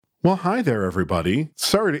Well, hi there, everybody.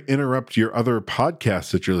 Sorry to interrupt your other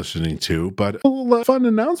podcasts that you're listening to, but a little fun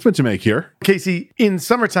announcement to make here. Casey, in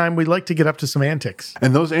summertime, we like to get up to some antics.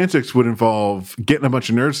 And those antics would involve getting a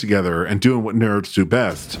bunch of nerds together and doing what nerds do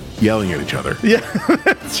best, yelling at each other. Yeah,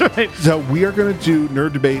 that's right. So we are going to do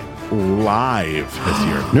Nerd Debate live this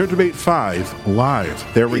year. Nerd Debate 5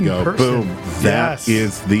 live. There we go. Person. Boom. That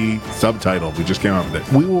is the subtitle. We just came up with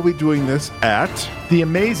it. We will be doing this at the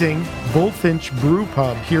amazing Bullfinch Brew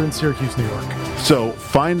Pub here in Syracuse, New York. So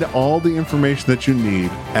find all the information that you need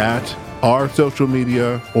at our social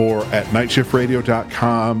media or at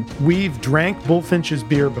nightshiftradio.com. We've drank Bullfinch's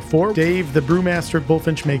beer before. Dave, the brewmaster at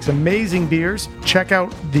Bullfinch, makes amazing beers. Check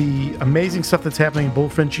out the amazing stuff that's happening in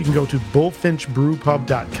Bullfinch. You can go to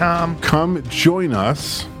bullfinchbrewpub.com. Come join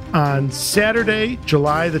us on Saturday,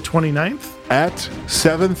 July the 29th at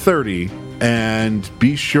 7:30. And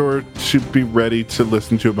be sure to be ready to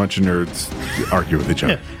listen to a bunch of nerds argue with each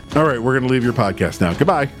other. Yeah. All right, we're going to leave your podcast now.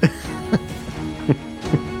 Goodbye.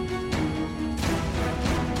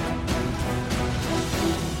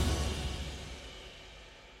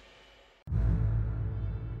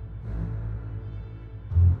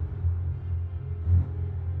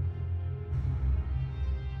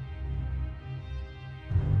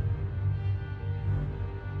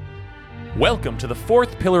 Welcome to the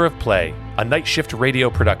Fourth Pillar of Play, a Night Shift radio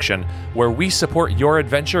production where we support your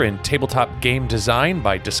adventure in tabletop game design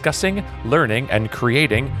by discussing, learning, and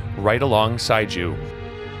creating right alongside you.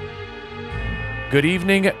 Good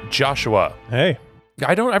evening, Joshua. Hey.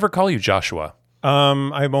 I don't ever call you Joshua.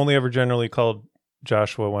 I'm only ever generally called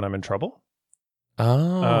Joshua when I'm in trouble.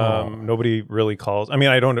 Oh. Nobody really calls. I mean,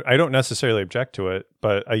 I don't necessarily object to it,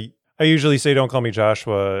 but I usually say don't call me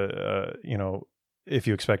Joshua, if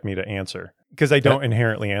you expect me to answer, because I don't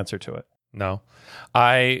inherently answer to it. No.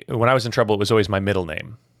 When I was in trouble, it was always my middle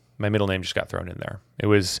name. My middle name just got thrown in there. It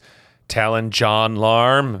was Talon John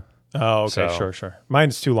Larm. Oh, okay, so. Sure.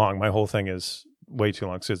 Mine's too long. My whole thing is way too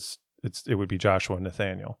long, because it would be Joshua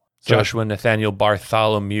Nathaniel. So, Joshua Nathaniel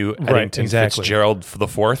Bartholomew Eddington Fitzgerald for the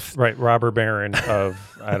fourth. Right, robber baron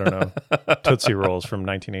of, I don't know, Tootsie Rolls from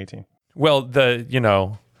 1918. Well,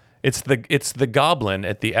 it's the goblin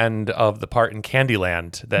at the end of the part in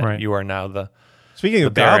Candyland that you are now the. Speaking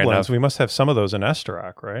of goblins, we must have some of those in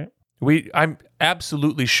Esterok, right? I'm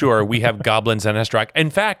absolutely sure we have goblins in Esterok.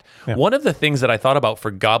 In fact, one of the things that I thought about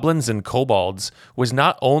for goblins and kobolds was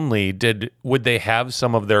not only would they have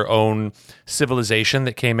some of their own civilization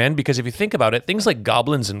that came in, because if you think about it, things like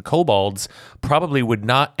goblins and kobolds probably would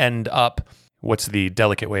not end up, what's the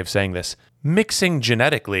delicate way of saying this, mixing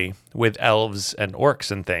genetically with elves and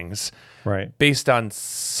orcs and things, right? Based on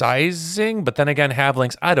sizing, but then again,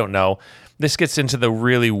 halflings. I don't know. This gets into the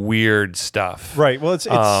really weird stuff, right? Well, it's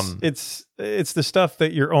the stuff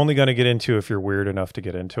that you're only going to get into if you're weird enough to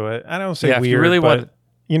get into it. I don't say weird, you really but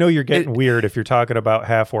you're getting weird if you're talking about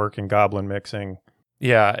half orc and goblin mixing.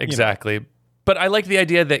 Yeah, exactly. But I like the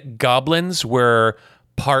idea that goblins were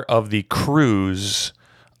part of the crews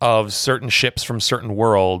of certain ships from certain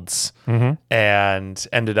worlds and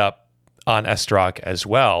ended up on Esterok as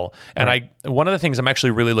well. And one of the things I'm actually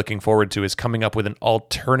really looking forward to is coming up with an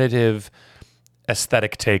alternative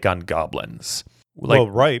aesthetic take on goblins.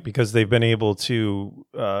 Because they've been able to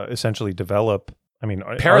essentially develop,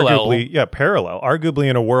 parallel. Arguably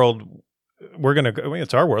in a world,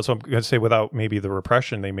 it's our world, so I'm going to say without maybe the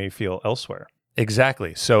repression they may feel elsewhere.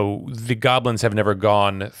 Exactly. So the goblins have never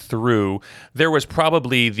gone through. There was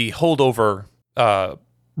probably the holdover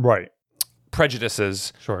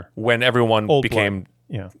prejudices when everyone old became... blood.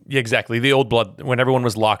 Yeah, exactly. The old blood, when everyone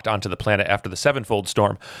was locked onto the planet after the Sevenfold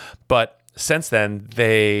Storm. But since then,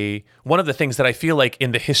 one of the things that I feel like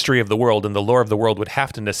in the history of the world and the lore of the world would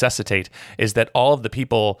have to necessitate is that all of the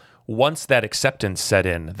people, once that acceptance set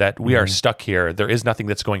in, that we are stuck here, there is nothing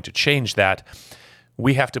that's going to change that,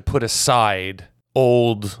 we have to put aside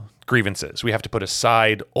old grievances. We have to put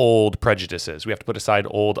aside old prejudices. We have to put aside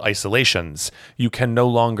old isolations. We can no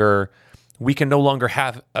longer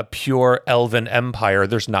have a pure elven empire.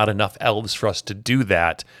 There's not enough elves for us to do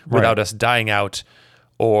that without us dying out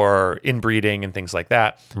or inbreeding and things like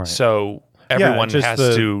that. Right. So everyone has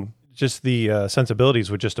to... Just the sensibilities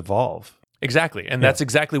would just evolve. Exactly. And that's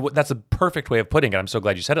a perfect way of putting it. I'm so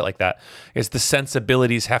glad you said it like that, is the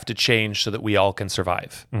sensibilities have to change so that we all can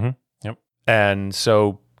survive. Mm-hmm. Yep. And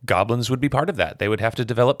so goblins would be part of that. They would have to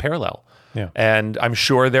develop parallel. Yeah. And I'm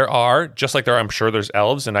sure there are, just like I'm sure there's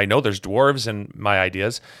elves, and I know there's dwarves in my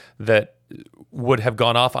ideas that would have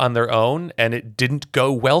gone off on their own, and it didn't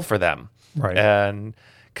go well for them. Right. And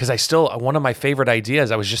because one of my favorite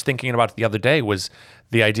ideas I was just thinking about the other day was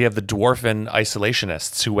the idea of the dwarven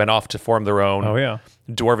isolationists who went off to form their own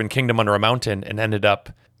dwarven kingdom under a mountain and ended up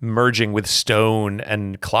merging with stone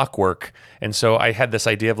and clockwork. And so I had this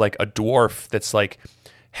idea of like a dwarf that's like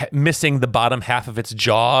missing the bottom half of its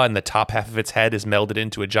jaw and the top half of its head is melded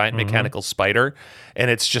into a giant mechanical spider, and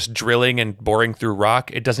it's just drilling and boring through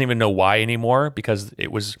rock. It doesn't even know why anymore because it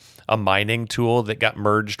was a mining tool that got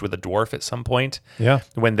merged with a dwarf at some point. Yeah.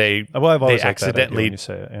 When they I've always accidentally when you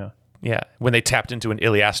say it, yeah, when they tapped into an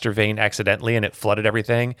Iliaster vein accidentally and it flooded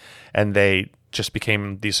everything, and they just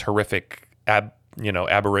became these horrific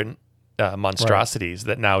aberrant monstrosities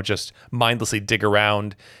that now just mindlessly dig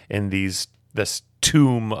around in this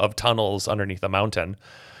tomb of tunnels underneath a mountain.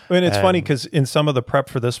 And it's funny because in some of the prep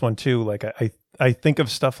for this one too, like I think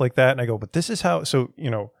of stuff like that and I go, but this is how, so,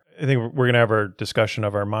 I think we're going to have our discussion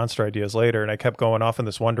of our monster ideas later. And I kept going off in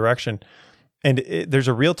this one direction, and there's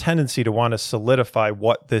a real tendency to want to solidify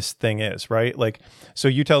what this thing is, right? Like, so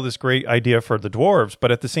you tell this great idea for the dwarves,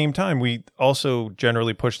 but at the same time, we also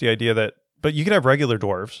generally push the idea that, but you could have regular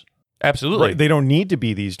dwarves. Absolutely. Right? They don't need to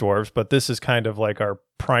be these dwarves, but this is kind of like our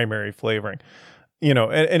primary flavoring.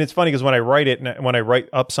 And it's funny because when I write it and when I write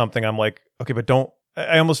up something, I'm like, okay, but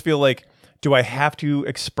I almost feel like, do I have to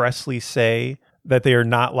expressly say that they are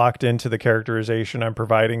not locked into the characterization I'm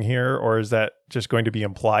providing here, or is that just going to be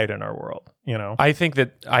implied in our world? I think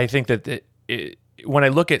that when I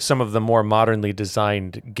look at some of the more modernly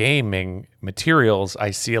designed gaming materials,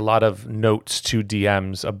 I see a lot of notes to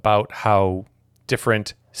DMs about how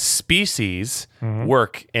different species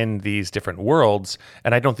work in these different worlds,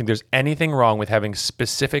 and I don't think there's anything wrong with having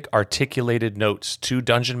specific articulated notes to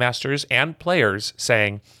dungeon masters and players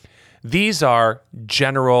saying these are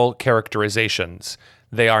general characterizations.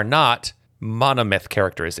 They are not monomyth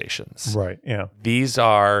characterizations. Right. Yeah. These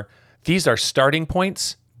are starting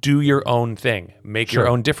points. Do your own thing. Make your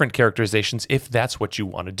own different characterizations if that's what you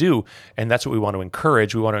want to do, and that's what we want to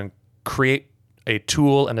encourage. We want to create a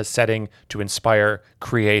tool and a setting to inspire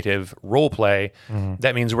creative role play.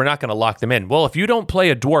 That means we're not going to lock them in. Well, if you don't play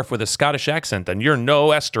a dwarf with a Scottish accent, then you're no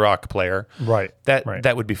Esterok player. Right.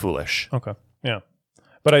 That would be foolish. Okay. Yeah.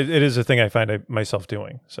 But it is a thing I find myself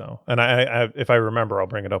doing. So, and I if I remember, I'll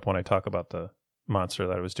bring it up when I talk about the monster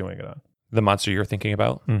that I was doing it on. The monster you're thinking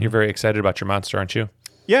about? You're very excited about your monster, aren't you?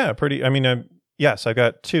 Yeah, pretty. I mean, yes, I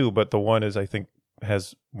got two, but the one I think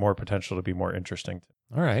has more potential to be more interesting.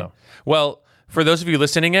 All right. So. Well, for those of you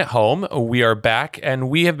listening at home, we are back, and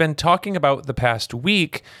we have been talking about the past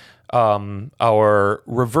week our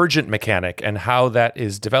Revergent mechanic and how that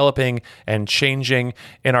is developing and changing.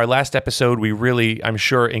 In our last episode, we really, I'm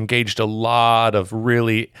sure, engaged a lot of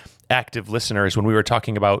really active listeners when we were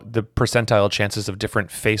talking about the percentile chances of different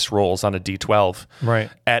face rolls on a D12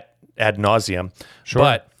 ad nauseum. Sure.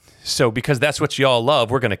 But so because that's what y'all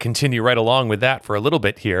love, we're going to continue right along with that for a little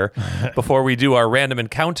bit here before we do our random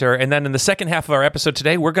encounter. And then in the second half of our episode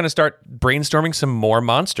today, we're going to start brainstorming some more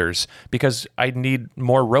monsters because I need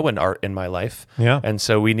more Rowan art in my life. Yeah. And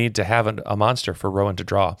so we need to have a monster for Rowan to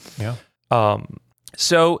draw. Yeah.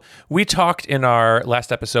 So we talked in our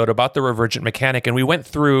last episode about the Revergent mechanic, and we went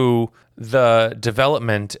through the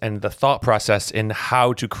development and the thought process in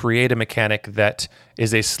how to create a mechanic that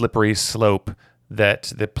is a slippery slope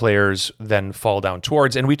that the players then fall down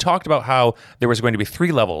towards. And we talked about how there was going to be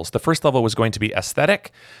 3 levels. The first level was going to be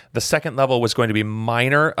aesthetic. The second level was going to be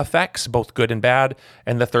minor effects, both good and bad.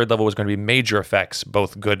 And the third level was going to be major effects,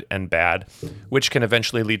 both good and bad, which can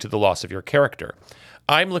eventually lead to the loss of your character.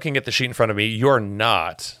 I'm looking at the sheet in front of me. You're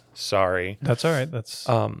not. Sorry. That's all right. That's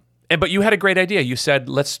but you had a great idea. You said,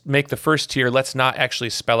 let's make the first tier. Let's not actually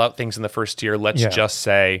spell out things in the first tier. Let's just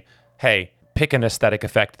say, hey, pick an aesthetic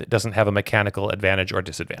effect that doesn't have a mechanical advantage or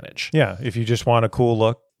disadvantage. Yeah, if you just want a cool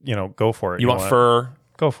look, go for it. You want fur,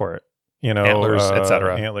 go for it. Antlers,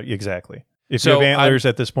 etc. Exactly. If So you have antlers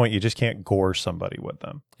at this point, you just can't gore somebody with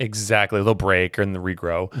them. Exactly, they'll break and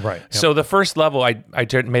regrow. Right. Yep. So the first level, I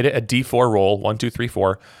made it a D4 roll, 1, 2, 3,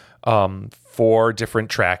 4, 4 different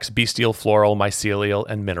tracks: bestial, floral, mycelial,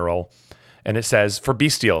 and mineral. And it says, for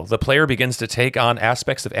bestial, the player begins to take on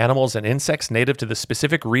aspects of animals and insects native to the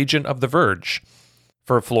specific region of the verge.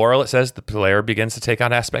 For floral, it says the player begins to take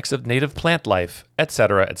on aspects of native plant life,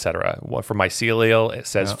 etc., etc. For mycelial, it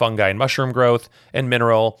says fungi and mushroom growth. And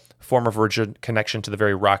mineral, form of virgin connection to the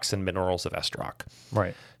very rocks and minerals of Esterok.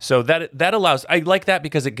 Right. So that allows, I like that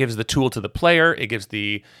because it gives the tool to the player. It gives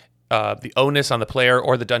the onus on the player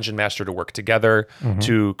or the dungeon master to work together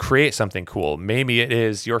to create something cool. Maybe it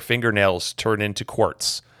is your fingernails turn into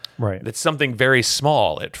quartz. Right. It's something very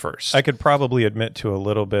small at first. I could probably admit to a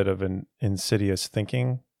little bit of an insidious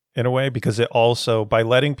thinking in a way, because it also, by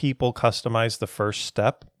letting people customize the first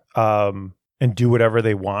step and do whatever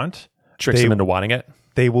they want, Tricks them into wanting it.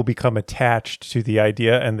 they will become attached to the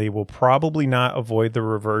idea, and they will probably not avoid the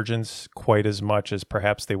revergence quite as much as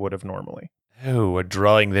perhaps they would have normally. Oh, we're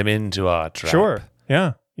drawing them into our trap. Sure.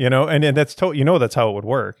 Yeah. And that's that's how it would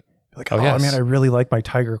work. Like, yes. man, I really like my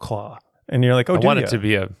tiger claw. And you're like, I want it to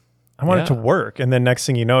be I want it to work. And then next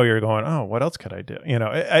thing you know, you're going, oh, what else could I do?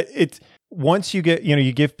 It's once you get,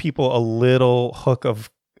 you give people a little hook of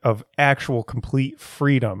actual complete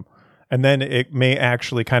freedom, and then it may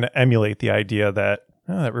actually kind of emulate the idea that,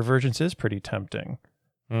 that revergence is pretty tempting.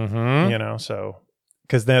 Mm-hmm. So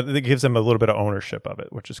because then it gives them a little bit of ownership of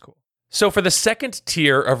it, which is cool. So for the second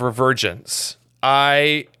tier of revergence,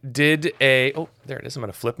 I did there it is. I'm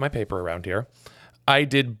going to flip my paper around here. I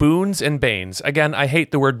did boons and banes. Again, I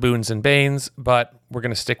hate the word boons and banes, but we're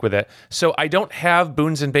going to stick with it. So I don't have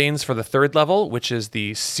boons and banes for the third level, which is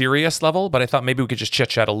the serious level, but I thought maybe we could just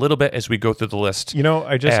chit-chat a little bit as we go through the list.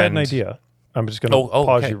 I just had an idea. I'm just going to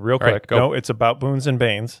pause you real quick. Right, no, it's about boons and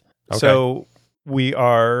banes. Okay. So we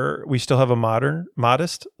still have a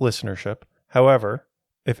modest listenership. However,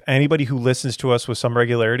 if anybody who listens to us with some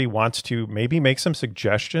regularity wants to maybe make some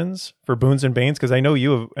suggestions for boons and banes, because I know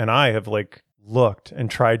you and I have looked and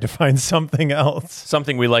tried to find something else.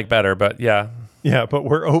 Something we like better, but yeah. Yeah, but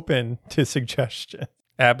we're open to suggestions.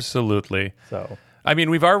 Absolutely. So, I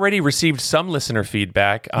mean, we've already received some listener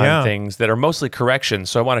feedback on things that are mostly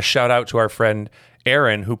corrections. So I want to shout out to our friend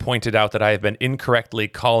Aaron, who pointed out that I have been incorrectly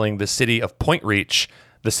calling the city of Point Reach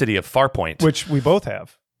the city of Farpoint. Which we both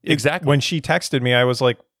have. Exactly. When she texted me, I was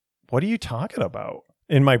like, what are you talking about?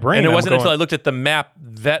 In my brain. And it wasn't until I looked at the map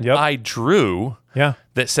that I drew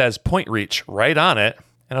that says Point Reach right on it.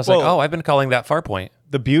 And I was like, oh, I've been calling that Farpoint.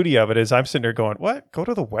 The beauty of it is I'm sitting there going, what? Go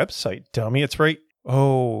to the website, dummy. It's right.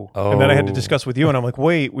 Oh. And then I had to discuss with you, and I'm like,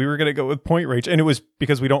 wait, we were going to go with Point Reach. And it was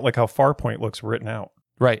because we don't like how Farpoint looks written out.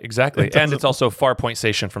 Right, exactly. And it's also Farpoint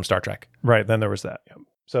Station from Star Trek. Right, then there was that. Yeah.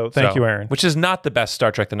 So thank you, Aaron. Which is not the best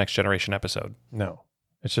Star Trek The Next Generation episode. No,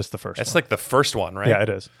 it's just the first one. It's like the first one, right? Yeah, it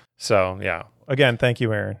is. So, yeah. Again, thank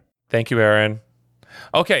you, Aaron. Thank you, Aaron.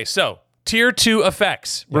 Okay, so tier 2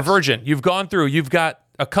 effects. Yes. Revergent. You've gone through. You've got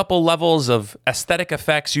a couple levels of aesthetic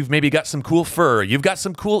effects. You've maybe got some cool fur. You've got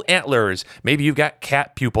some cool antlers. Maybe you've got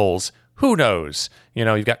cat pupils. Who knows?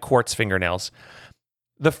 You've got quartz fingernails.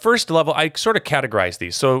 The first level, I sort of categorize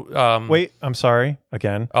these. So, wait, I'm sorry.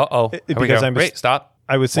 Again. Wait, stop.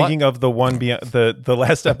 I was thinking of the one beyond the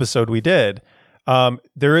last episode we did.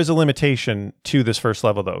 There is a limitation to this first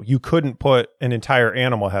level, though. You couldn't put an entire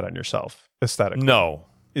animal head on yourself aesthetically. No.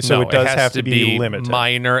 So it does have to be limited.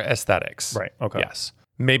 Minor aesthetics. Right. Okay. Yes.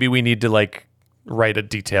 Maybe we need to write a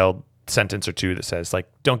detailed sentence or two that says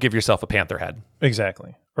don't give yourself a panther head.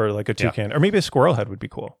 Exactly. Or a toucan. Or maybe a squirrel head would be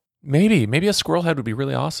cool. Maybe a squirrel head would be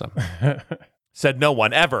really awesome. Said no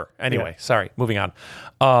one ever. Anyway, sorry. Moving on.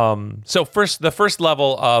 So the first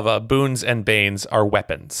level of boons and banes are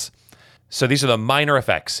weapons. So these are the minor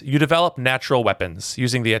effects. You develop natural weapons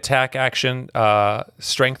using the attack action,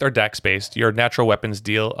 strength or dex based. Your natural weapons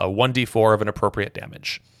deal a 1d4 of an appropriate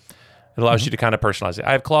damage. It allows you to kind of personalize it.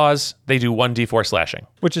 I have claws. They do 1d4 slashing.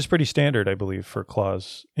 Which is pretty standard, I believe, for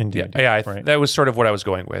claws in D&D. Yeah, right? That was sort of what I was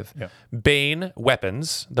going with. Yeah. Bane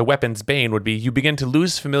weapons. The weapon's bane would be you begin to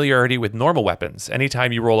lose familiarity with normal weapons.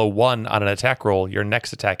 Anytime you roll a 1 on an attack roll, your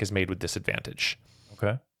next attack is made with disadvantage.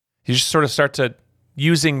 Okay. You just sort of start to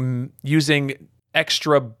using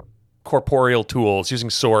extra corporeal tools, using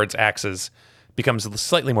swords, axes, becomes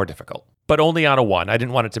slightly more difficult. But only on a 1. I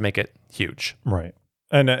didn't want it to make it huge. Right.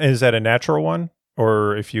 And is that a natural one?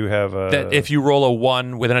 Or if you have if you roll a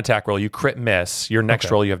 1 with an attack roll, you crit miss, your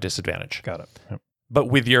next roll you have disadvantage. Got it. Yep.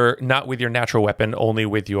 But not with your natural weapon, only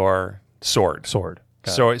with your sword.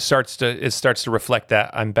 So it starts to reflect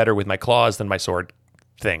that I'm better with my claws than my sword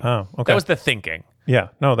thing. Oh, okay. That was the thinking. Yeah.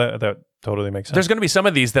 No, that totally makes sense. There's going to be some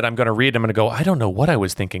of these that I'm going to read. I'm going to go, I don't know what I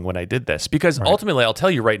was thinking when I did this. Because ultimately, I'll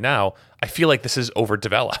tell you right now, I feel like this is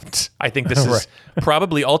overdeveloped. I think this is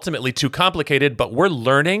probably ultimately too complicated, but we're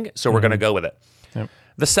learning, so we're going to go with it. Yep.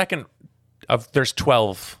 The second there's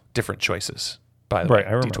 12 different choices, by the way.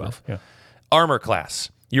 I remember. D12. Yeah. Armor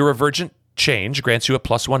class. Your Revergent change grants you a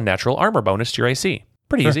 +1 natural armor bonus to your AC.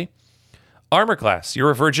 Pretty easy. Armor class,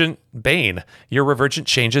 your Revergent Bane. Your Revergent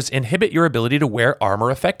changes inhibit your ability to wear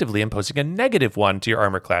armor effectively, imposing a -1 to your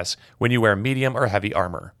armor class when you wear medium or heavy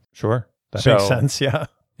armor. Sure. That makes sense, yeah.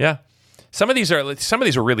 Yeah. Some of these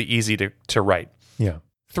are really easy to write. Yeah.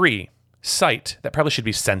 3, sight. That probably should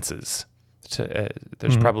be senses.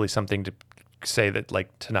 There's probably something to say that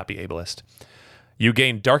to not be ableist. You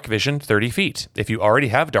gain dark vision 30 feet. If you already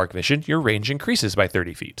have dark vision, your range increases by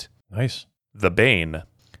 30 feet. Nice. The Bane.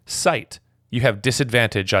 Sight. You have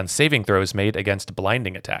disadvantage on saving throws made against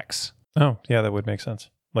blinding attacks. Oh, yeah, that would make sense.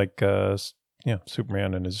 Like,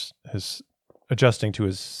 Superman and his adjusting to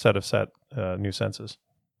his set of new senses.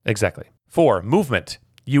 Exactly. 4. Movement.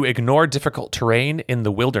 You ignore difficult terrain in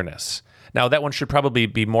the wilderness. Now, that one should probably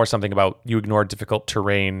be more something about you ignore difficult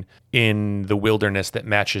terrain in the wilderness that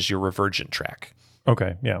matches your Revergent track.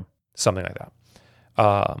 Okay, yeah. Something like that.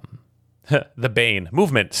 The Bane.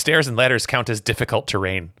 Movement. Stairs and ladders count as difficult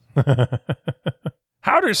terrain.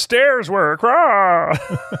 How do stairs work? That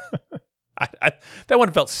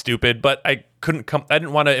one felt stupid, but I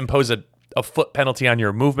didn't want to impose a foot penalty on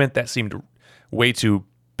your movement. That seemed way too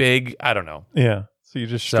big. I don't know. Yeah. So you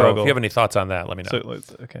just So struggle. if you have any thoughts on that, let me know.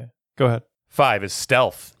 Okay. Go ahead. 5 is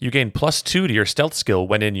stealth. You gain +2 to your stealth skill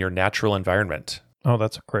when in your natural environment. Oh,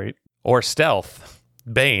 that's great. Or stealth.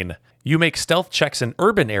 Bane. You make stealth checks in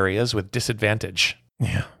urban areas with disadvantage.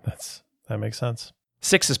 Yeah, that makes sense.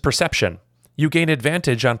 6 is perception. You gain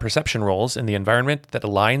advantage on perception rolls in the environment that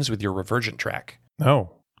aligns with your Revergent track.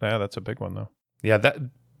 Oh, yeah, that's a big one, though. Yeah, that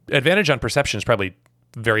advantage on perception is probably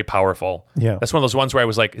very powerful. Yeah. That's one of those ones where I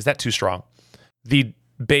was like, is that too strong? The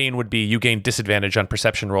Bane would be you gain disadvantage on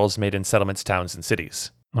perception rolls made in settlements, towns, and cities.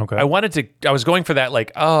 Okay. I was going for that,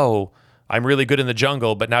 like, oh, I'm really good in the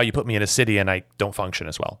jungle, but now you put me in a city and I don't function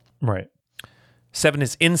as well. Right. 7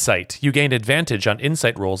 is insight. You gain advantage on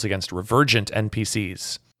insight rolls against Revergent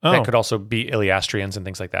NPCs. Oh. That could also be Iliastrians and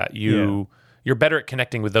things like that. You're better at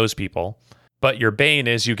connecting with those people, but your Bane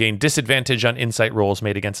is you gain disadvantage on insight rolls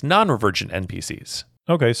made against non-Revergent NPCs.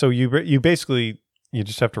 Okay, so you basically you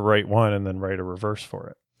just have to write one and then write a reverse for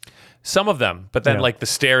it. Some of them, but then like the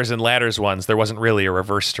stairs and ladders ones, there wasn't really a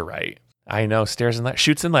reverse to write. I know, stairs and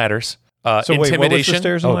shoots and ladders. So intimidation. wait, what was the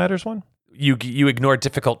stairs and ladders one? You ignore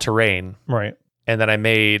difficult terrain, Right. and then I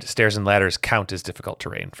made stairs and ladders count as difficult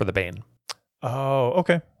terrain for the Bane. Oh,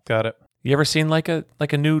 okay. Got it. You ever seen like a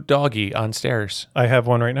new doggy on stairs? I have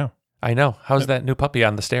one right now. I know. How's that new puppy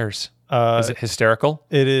on the stairs? Is it hysterical?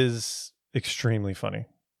 It is extremely funny.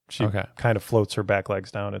 She kind of floats her back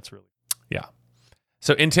legs down. It's really... Yeah.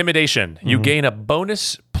 So intimidation. You gain a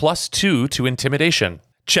bonus +2 to intimidation.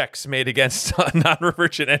 Checks made against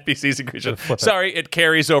non-Revergent NPCs and creatures. Sorry, it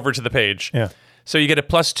carries over to the page. Yeah. So you get a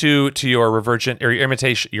 +2 to your Revergent or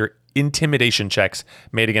your intimidation checks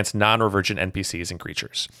made against non-Revergent NPCs and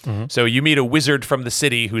creatures. So you meet a wizard from the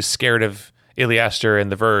city who's scared of Iliaster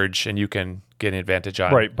and the Verge, and you can get an advantage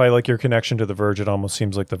on. Right. By like your connection to the Verge, it almost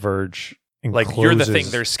seems like the Verge encloses... Like you're the thing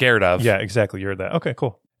they're scared of. Yeah, exactly. You're that. Okay,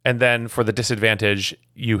 cool. And then for the disadvantage,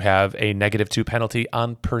 you have a -2 penalty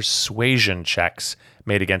on persuasion checks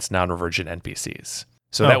made against non-Revergent NPCs.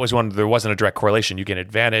 So that was one. There wasn't a direct correlation. You get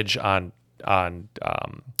advantage on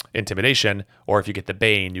intimidation, or if you get the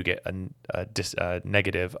Bane, you get a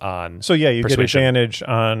negative on. So you persuasion. get advantage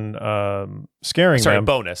on scaring them. Sorry,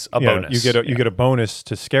 bonus. Bonus. You get a bonus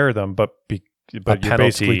to scare them, but you're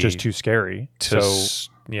basically just too scary.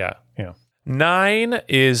 Yeah. 9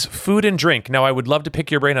 is food and drink. Now, I would love to pick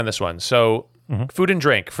your brain on this one. So, food and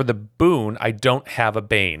drink. For the boon, I don't have a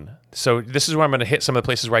Bane. So, this is where I'm going to hit some of the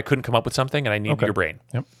places where I couldn't come up with something, and I need your brain.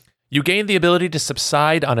 Yep. You gain the ability to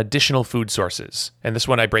subside on additional food sources. And this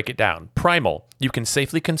one, I break it down. Primal. You can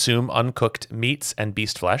safely consume uncooked meats and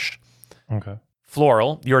beast flesh. Okay.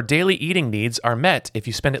 Floral. Your daily eating needs are met if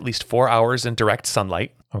you spend at least 4 hours in direct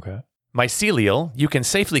sunlight. Okay. Mycelial. You can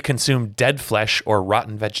safely consume dead flesh or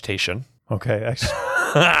rotten vegetation. Okay.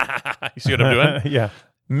 You see what I'm doing? Yeah.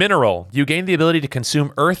 Mineral. You gain the ability to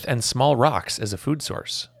consume earth and small rocks as a food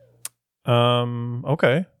source.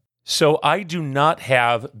 Okay. So I do not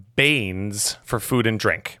have Banes for food and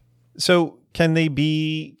drink. So can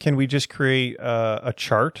we just create a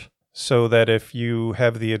chart so that if you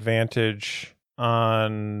have the advantage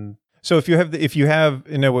on, so you have the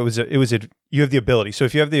ability. So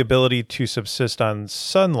if you have the ability to subsist on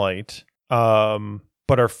sunlight,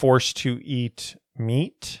 but are forced to eat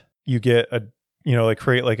meat, you get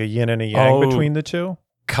create like a yin and a yang between the two.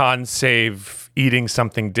 Con save eating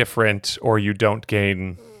something different, or you don't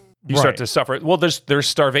gain. You start to suffer. Well, there's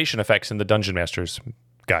starvation effects in the Dungeon Master's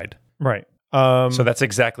Guide. Right. So that's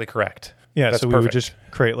exactly correct. Yeah. That's so we perfect. would just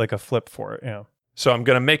create like a flip for it. Yeah. So I'm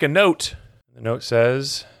going to make a note. The note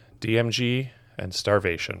says DMG and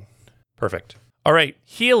starvation. Perfect. All right.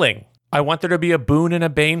 Healing. I want there to be a boon and a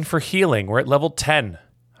bane for healing. We're at level 10.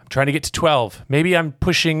 I'm trying to get to 12. Maybe I'm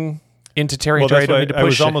pushing into territory I don't need to push. I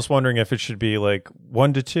was almost wondering if it should be like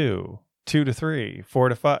 1 to 2, 2 to 3, 4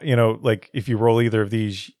 to 5. Like if you roll either of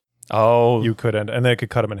these, you could end, and then it could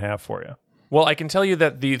cut them in half for you. Well, I can tell you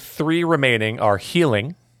that the 3 remaining are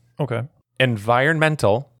healing, Okay.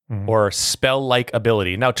 environmental, or spell-like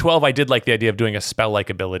ability. Now, 12, I did like the idea of doing a spell-like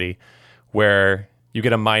ability where you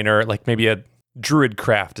get a minor, like maybe a druid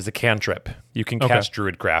craft as a cantrip. You can cast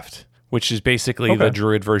druid craft, which is basically the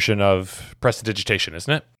druid version of prestidigitation,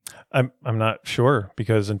 isn't it? I'm not sure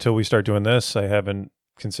because until we start doing this, I haven't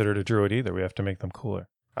considered a druid either. We have to make them cooler.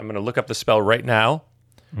 I'm going to look up the spell right now.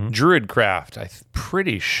 Druid craft,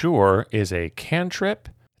 pretty sure, is a cantrip.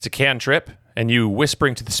 It's a cantrip, and you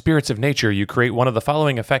whispering to the spirits of nature, you create one of the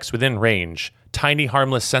following effects within range. Tiny,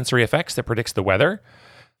 harmless sensory effects that predicts the weather.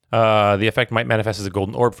 The effect might manifest as a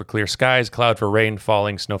golden orb for clear skies, cloud for rain,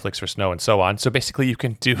 falling, snowflakes for snow, and so on. So basically, you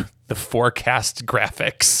can do the forecast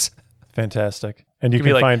graphics. Fantastic. And you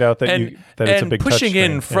can find out that it's a big touch pushing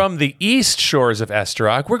in screen. from the east shores of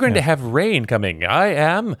Esterok, we're going to have rain coming.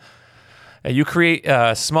 You create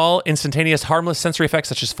small, instantaneous, harmless sensory effects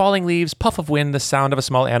such as falling leaves, puff of wind, the sound of a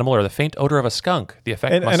small animal, or the faint odor of a skunk. The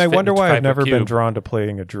effect must and I fit wonder into why 5 I've never cube. been drawn to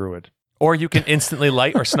playing a druid. Or you can instantly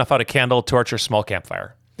light or snuff out a candle, torch, or small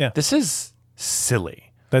campfire. Yeah. This is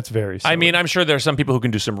silly. That's very silly. I mean, I'm sure there are some people who can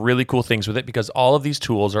do some really cool things with it because all of these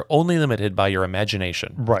tools are only limited by your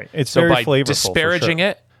imagination. Right. It's so very by flavorful.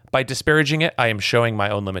 disparaging it, I am showing my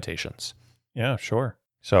own limitations. Yeah, sure.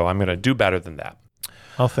 So I'm going to do better than that.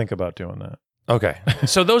 I'll think about doing that. Okay.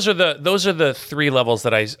 So those are the 3 levels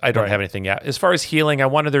that I don't have anything yet. As far as healing, I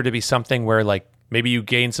wanted there to be something where like maybe you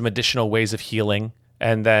gain some additional ways of healing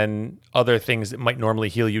and then other things that might normally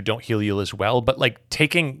heal you don't heal you as well. But like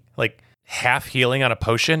taking like half healing on a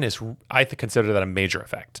potion is, I consider that a major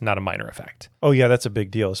effect, not a minor effect. Oh yeah, that's a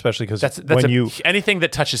big deal, especially because anything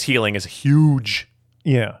that touches healing is huge.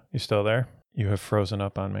 Yeah, you still there? You have frozen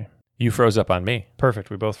up on me. You froze up on me. Perfect.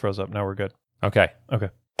 We both froze up. Now we're good. Okay.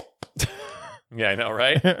 Yeah, I know,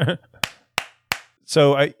 right?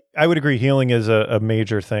 So I would agree healing is a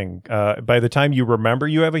major thing. By the time you remember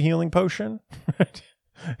you have a healing potion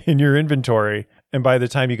in your inventory, and by the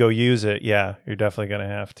time you go use it, yeah, you're definitely going to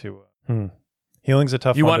have to. Healing's a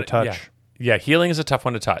tough one to touch. Yeah, healing is a tough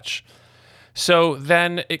one to touch. So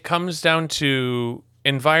then it comes down to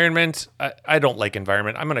environment. I don't like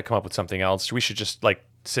environment. I'm going to come up with something else. We should just like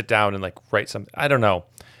sit down and like write something. I don't know.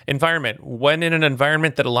 Environment. When in an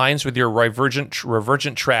environment that aligns with your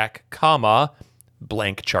revergent track, comma,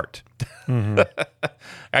 blank chart. I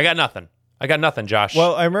got nothing, Josh.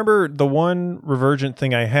 Well, I remember the one revergent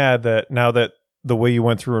thing I had that now that the way you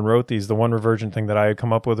went through and wrote these, the one revergent thing that I had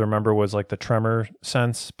come up with, remember, was like the tremor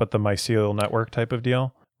sense, but the mycelial network type of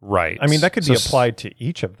deal. Right. I mean, that could be applied to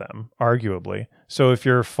each of them, arguably. So if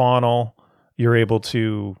you're faunal, you're able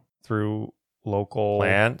to, through local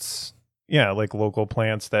plants. Yeah, like local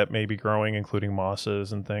plants that may be growing, including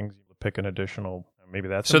mosses and things. You pick an additional, maybe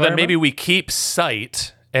that's so then maybe we keep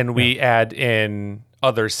sight and we add in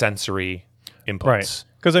other sensory inputs. Right.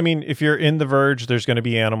 Because, I mean, if you're in the verge, there's going to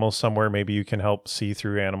be animals somewhere. Maybe you can help see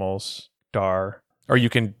through animals, Dar. Or you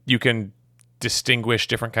can distinguish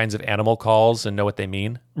different kinds of animal calls and know what they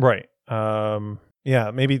mean. Right.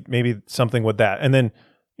 Yeah, maybe something with that. And then,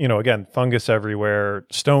 again, fungus everywhere,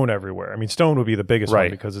 stone everywhere. I mean, stone would be the biggest one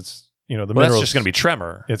because it's, the minerals. That's just going to be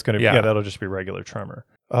tremor. It's going to be, that'll just be regular tremor.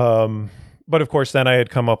 But of course, then I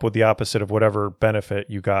had come up with the opposite of whatever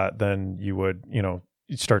benefit you got, then you would,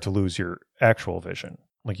 you'd start to lose your actual vision.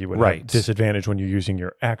 Like you would have disadvantage when you're using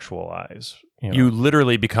your actual eyes. You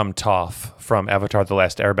literally become Toph from Avatar: The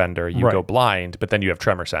Last Airbender. You go blind, but then you have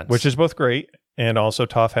tremor sense. Which is both great. And also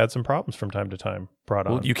Toph had some problems from time to time brought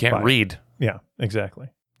on. You can't read. Yeah, exactly.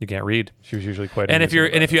 You can't read. She was usually quite. And if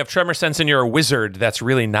you have tremor sense and you're a wizard, that's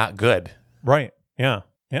really not good. Right. Yeah.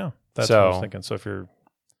 Yeah. That's what I was thinking. So if you're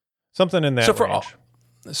something in that range.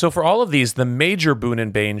 So for all of these, the major boon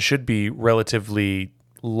and bane should be relatively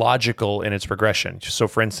logical in its progression. So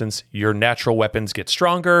for instance, your natural weapons get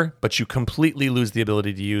stronger, but you completely lose the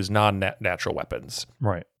ability to use non-natural weapons.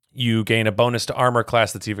 Right. You gain a bonus to armor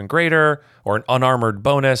class that's even greater, or an unarmored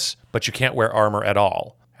bonus, but you can't wear armor at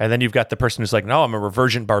all. And then you've got the person who's like, no, I'm a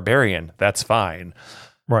revergent barbarian. That's fine.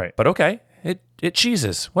 Right. But okay, it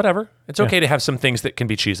cheeses. Whatever. It's okay to have some things that can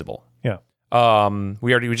be cheesable. Yeah.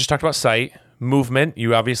 We just talked about sight. Movement.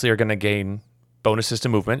 You obviously are going to gain bonuses to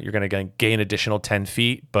movement. You're going to gain additional 10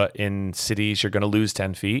 feet, but in cities, you're going to lose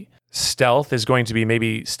 10 feet. Stealth is going to be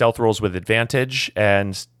maybe stealth rolls with advantage,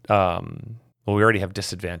 and we already have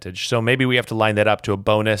disadvantage. So maybe we have to line that up to a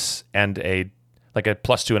bonus and a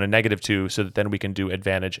 +2 and a -2, so that then we can do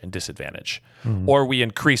advantage and disadvantage. Mm-hmm. Or we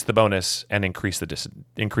increase the bonus and increase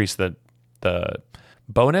the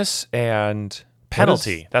bonus and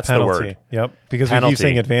penalty. That's penalty. The word. Yep. Because we keep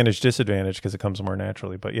saying advantage, disadvantage because it comes more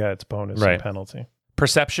naturally. But yeah, it's bonus and penalty.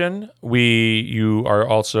 Perception, we're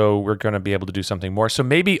going to be able to do something more. So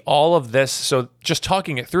maybe all of this, so just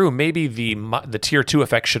talking it through, maybe the tier 2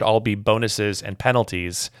 effects should all be bonuses and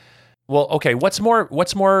penalties. Well, okay, what's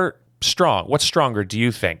more strong? What's stronger, do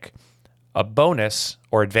you think? A bonus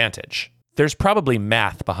or advantage? There's probably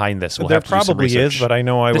math behind this. There probably is, but I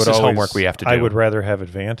know this is homework we have to do. I would rather have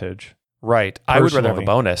advantage. Right. Personally. I would rather have a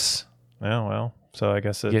bonus. Oh, well, so I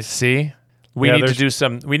guess it's... You see? We need to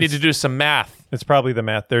do some math. It's probably the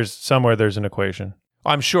math. There's an equation.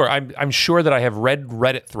 I'm sure that I have read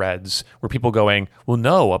Reddit threads where people going, well,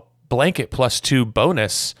 no, a blanket +2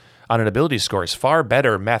 bonus on an ability score is far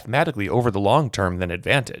better mathematically over the long term than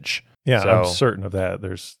advantage. Yeah, so, I'm certain of that.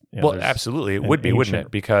 Absolutely, it would be, wouldn't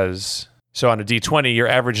it? Because so on a D20, your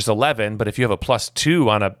average is 11, but if you have a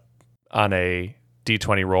 +2 on a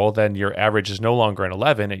D20 roll, then your average is no longer an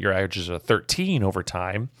 11, your average is a 13 over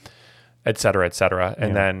time, et cetera, et cetera.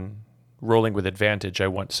 And then rolling with advantage,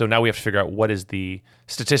 so now we have to figure out what is the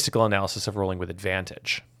statistical analysis of rolling with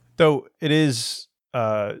advantage. Though it is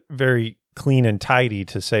very clean and tidy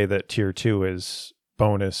to say that tier 2 is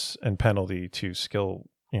bonus and penalty to skill,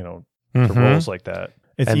 to rolls like that.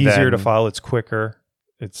 It's easier to follow. It's quicker.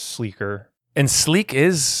 It's sleeker. And sleek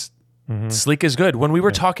is good. When we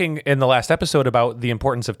were talking in the last episode about the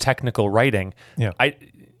importance of technical writing, we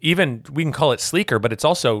can call it sleeker, but it's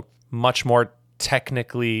also much more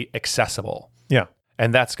technically accessible. Yeah.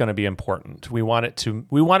 And that's going to be important. We want it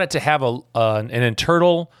to have an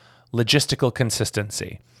internal logistical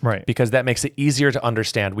consistency. Right. Because that makes it easier to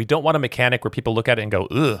understand. We don't want a mechanic where people look at it and go,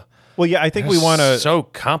 ugh. Well, yeah, I think we want to... So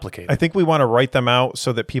complicated. I think we want to write them out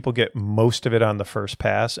so that people get most of it on the first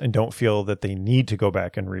pass and don't feel that they need to go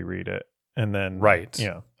back and reread it. And then... Right.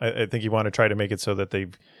 Yeah. I think you want to try to make it so that they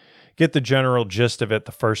get the general gist of it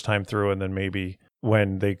the first time through, and then maybe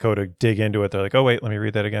when they go to dig into it, they're like, oh, wait, let me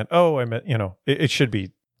read that again. Oh, I meant, it should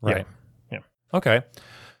be... Right. Yeah. Okay.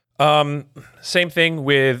 Same thing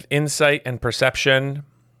with insight and perception.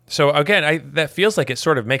 So again, that feels like it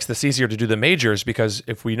sort of makes this easier to do the majors, because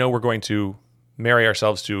if we know we're going to marry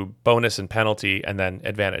ourselves to bonus and penalty and then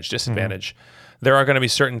advantage, disadvantage, there are going to be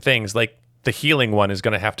certain things like the healing one is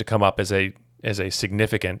going to have to come up as a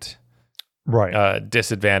significant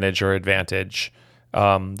disadvantage or advantage.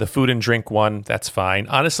 The food and drink one, that's fine.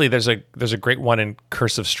 Honestly, there's a great one in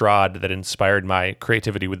Curse of Strahd that inspired my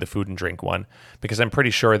creativity with the food and drink one, because I'm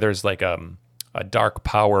pretty sure there's like a dark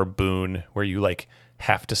power boon where you like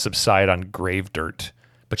have to subside on grave dirt,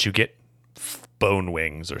 but you get bone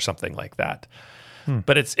wings or something like that.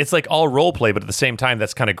 But it's like all role play, but at the same time,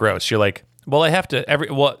 that's kind of gross. You're like, well, I have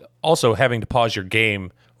to also having to pause your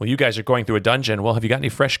game. Well, you guys are going through a dungeon. Well, have you got any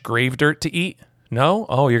fresh grave dirt to eat? No?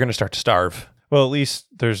 Oh, you're going to start to starve. Well, at least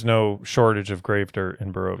there's no shortage of grave dirt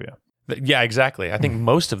in Barovia. Yeah, exactly. I think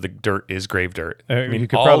most of the dirt is grave dirt. I mean, you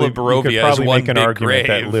could probably make an argument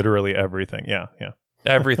that literally everything. Yeah.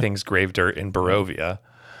 Everything's grave dirt in Barovia.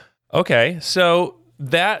 Okay, so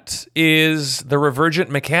that is the Revergent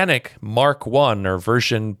mechanic Mark 1 or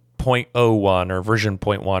version 0.01 or version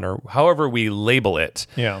 0.1 or however we label it.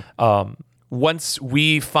 Yeah. Once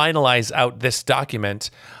we finalize out this document,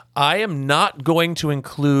 I am not going to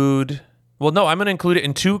include... Well, no, I'm going to include it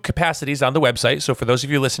in 2 capacities on the website. So for those of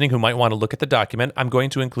you listening who might want to look at the document, I'm going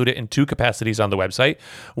to include it in 2 capacities on the website.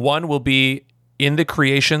 One will be in the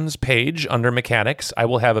creations page under mechanics. I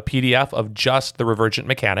will have a PDF of just the Revergent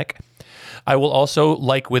mechanic. I will also,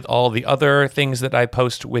 like with all the other things that I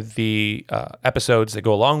post with the episodes that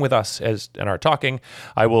go along with us and our talking,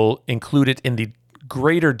 I will include it in the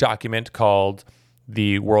greater document called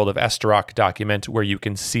the World of Esterok document, where you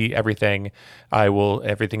can see everything.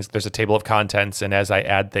 There's a table of contents, and as I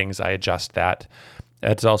add things, I adjust that.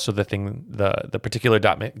 It's also the particular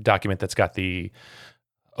document that's got the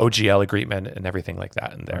OGL agreement and everything like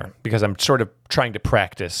that in there, because I'm sort of trying to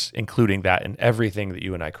practice including that in everything that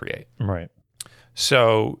you and I create. Right.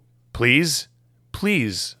 So please,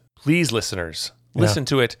 listeners, listen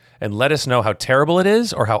to it and let us know how terrible it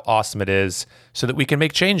is or how awesome it is, so that we can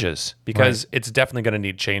make changes, because it's definitely going to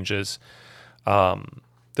need changes.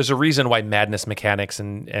 There's a reason why madness mechanics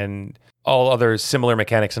and all other similar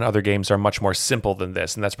mechanics in other games are much more simple than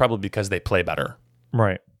this, and that's probably because they play better.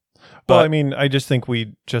 Right. Well, I mean, I just think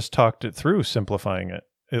we just talked it through, simplifying it,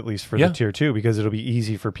 at least for the tier 2, because it'll be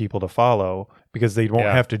easy for people to follow, because they won't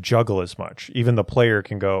have to juggle as much. Even the player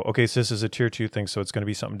can go, okay, so this is a tier 2 thing, so it's going to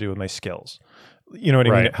be something to do with my skills. You know what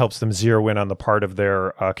I mean? It helps them zero in on the part of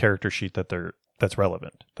their character sheet that's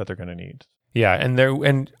relevant, that they're going to need. Yeah,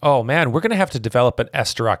 and oh man, we're going to have to develop an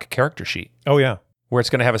Esterok character sheet. Oh yeah, where it's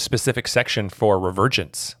going to have a specific section for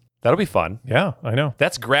Revergence. That'll be fun. Yeah, I know.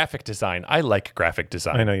 That's graphic design. I like graphic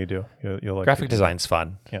design. I know you do. You'll like graphic design's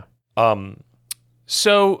fun. Yeah.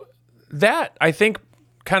 So that, I think,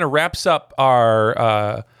 kind of wraps up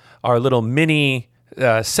our little mini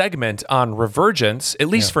segment on Revergence, at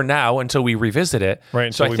least for now, until we revisit it.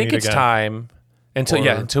 Right. So I think it's time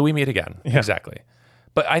until we meet again. Yeah. Exactly.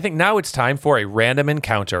 But I think now it's time for a random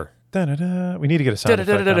encounter. Da-da-da. We need to get a sound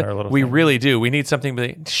effect on our little We thing. really do. We need something.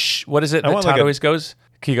 What is it that Todd always goes?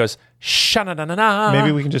 He goes, sha-na-na-na-na.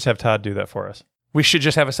 Maybe we can just have Todd do that for us. We should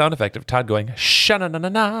just have a sound effect of Todd going,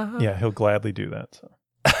 sha-na-na-na-na. Yeah, he'll gladly do that.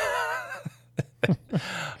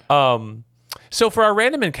 So. So for our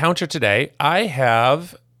random encounter today, I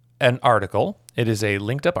have an article. It is a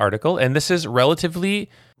linked up article, and this is relatively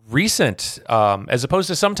recent. As opposed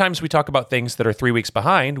to sometimes we talk about things that are 3 weeks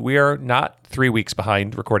behind. We are not 3 weeks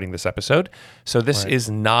behind recording this episode. So this is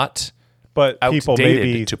not But people may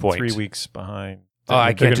outdated be to point. 3 weeks behind. Oh,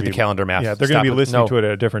 I can't do the calendar math. Yeah, they're going to be listening to it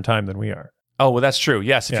at a different time than we are. Oh, well, that's true.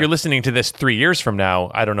 Yes, if you're listening to this 3 years from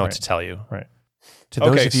now, I don't know what to tell you. Right. To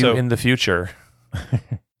those of you in the future.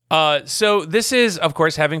 So this is, of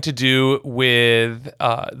course, having to do with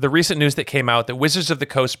the recent news that came out that Wizards of the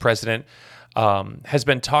Coast president has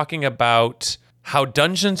been talking about how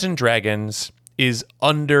Dungeons and Dragons is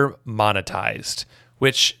under monetized,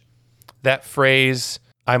 which that phrase,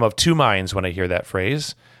 I'm of two minds when I hear that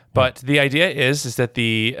phrase. But the idea is that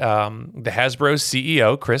the Hasbro's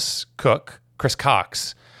CEO, Chris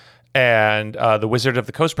Cox, and the Wizard of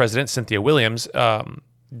the Coast president, Cynthia Williams,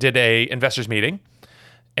 did a investors meeting.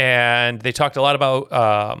 And they talked a lot about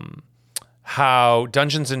how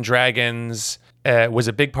Dungeons and Dragons was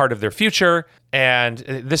a big part of their future. And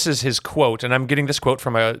this is his quote, and I'm getting this quote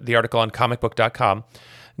from the article on comicbook.com.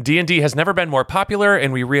 D&D has never been more popular,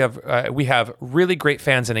 and we have really great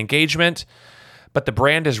fans and engagement, but the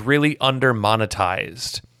brand is really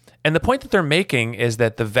under-monetized. And the point that they're making is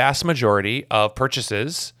that the vast majority of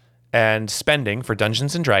purchases and spending for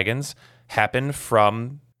Dungeons and Dragons happen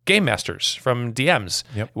from game masters, from DMs,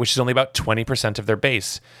 which is only about 20% of their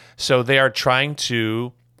base. So they are trying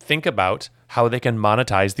to think about how they can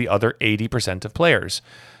monetize the other 80% of players.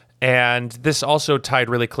 And this also tied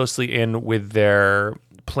really closely in with their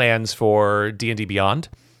plans for D&D Beyond,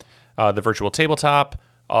 the virtual tabletop,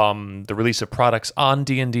 the release of products on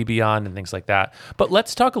D&D Beyond and things like that. But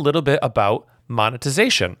let's talk a little bit about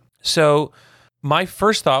monetization. So my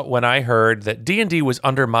first thought when I heard that D&D was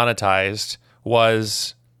under monetized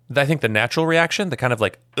was, I think, the natural reaction, the kind of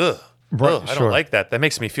like, ugh, I don't like that. That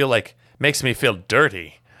makes me feel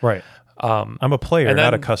dirty. Right. I'm a player,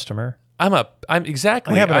 not a customer. I'm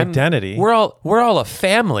exactly. I have an identity. We're all a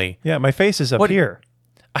family. Yeah, my face is up here.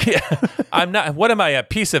 I'm not. What am I? A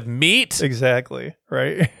piece of meat? Exactly.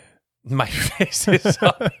 Right. My face is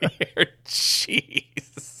up here.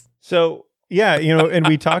 Jeez. So yeah, and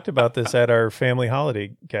we talked about this at our family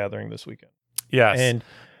holiday gathering this weekend. Yes.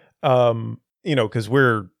 And because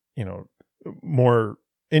we're more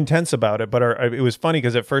intense about it, but it was funny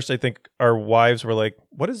because at first I think our wives were like,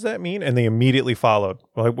 "What does that mean?" And they immediately followed.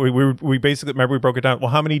 Like we basically, remember, we broke it down.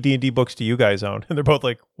 Well, how many D&D books do you guys own? And they're both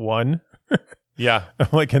like, one. Yeah. I'm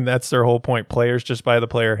like, and that's their whole point. Players just buy the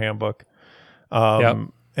player handbook.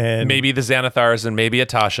 And maybe the Xanathars and maybe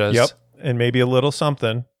Atasha's. Yep. And maybe a little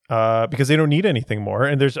something because they don't need anything more.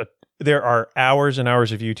 And there are hours and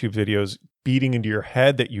hours of YouTube videos beating into your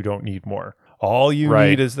head that you don't need more. All you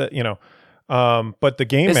need is that, but the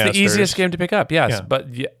Game Masters. It's the easiest game to pick up, yes. Yeah. But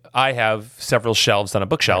I have several shelves on a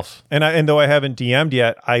bookshelf. And though I haven't DM'd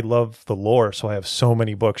yet, I love the lore. So I have so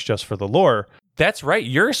many books just for the lore. That's right.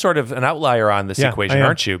 You're sort of an outlier on this equation,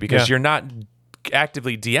 aren't you? Because you're not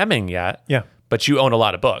actively DMing yet. Yeah. But you own a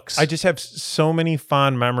lot of books. I just have so many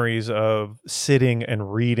fond memories of sitting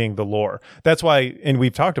and reading the lore. That's why, and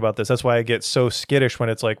we've talked about this, that's why I get so skittish when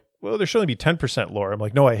it's like, well, there should only be 10% lore. I'm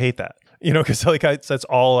like, no, I hate that. Because that's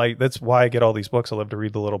why I get all these books. I love to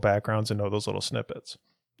read the little backgrounds and know those little snippets.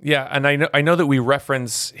 Yeah, and I know that we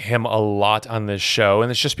reference him a lot on this show, and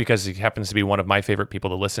it's just because he happens to be one of my favorite people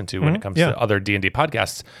to listen to when it comes to other D&D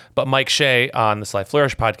podcasts. But Mike Shea on the Sly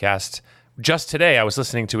Flourish podcast, just today I was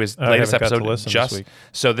listening to his latest episode.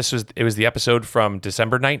 So it was the episode from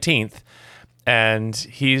December 19th, and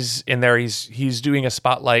he's in there. He's doing a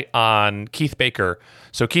spotlight on Keith Baker.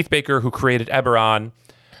 So Keith Baker, who created Eberron,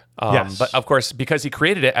 but of course because he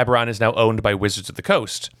created it, Eberron is now owned by Wizards of the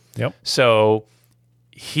Coast. Yep. So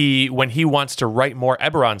when he wants to write more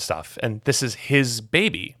Eberron stuff, and this is his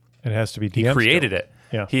baby, it has to be DM's He created Guild. it.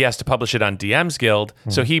 Yeah. He has to publish it on DM's Guild.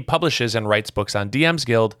 So he publishes and writes books on DM's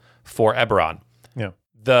Guild for Eberron. Yeah.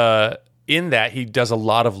 In that he does a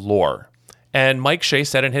lot of lore. And Mike Shea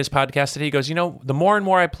said in his podcast today, he goes, the more and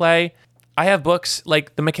more I play, I have books,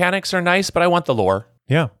 like the mechanics are nice, but I want the lore.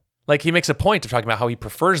 Yeah. Like he makes a point of talking about how he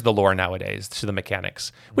prefers the lore nowadays to the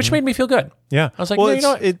mechanics, which made me feel good. Yeah. I was like,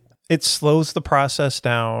 well, it slows the process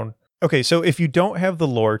down. Okay, so if you don't have the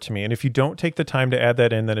lore to me, and if you don't take the time to add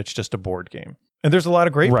that in, then it's just a board game. And there's a lot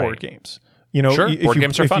of great board games. Sure, board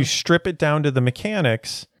games are fun. If you strip it down to the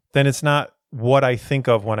mechanics, then it's not what I think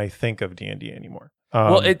of when I think of D&D anymore.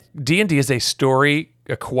 D&D is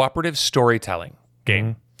a cooperative storytelling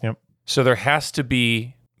game. Yep. So there has to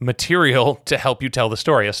be material to help you tell the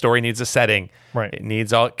story. A story needs a setting. Right. It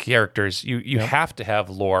needs all characters. You have to have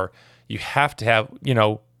lore. You have to have,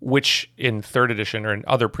 which in 3rd edition or in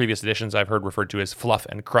other previous editions I've heard referred to as fluff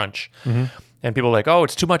and crunch. Mm-hmm. And people are like, oh,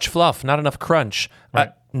 it's too much fluff, not enough crunch.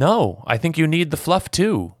 Right. No, I think you need the fluff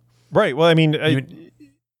too. Right. Well, I mean,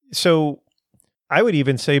 so I would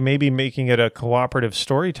even say maybe making it a cooperative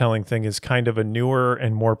storytelling thing is kind of a newer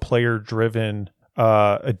and more player-driven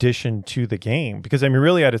addition to the game. Because, I mean,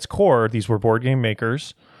 really at its core, these were board game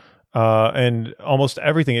makers. And almost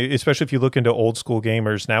everything, especially if you look into old school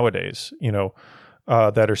gamers nowadays,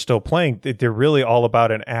 that are still playing, they're really all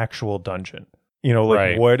about an actual dungeon.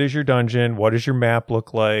 What is your dungeon? What does your map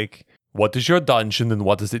look like? What is your dungeon and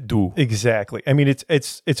what does it do? Exactly. I mean,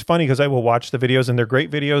 it's funny because I will watch the videos and they're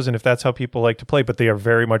great videos, and if that's how people like to play, but they are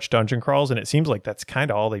very much dungeon crawls, and it seems like that's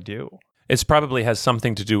kind of all they do. It probably has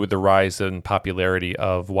something to do with the rise in popularity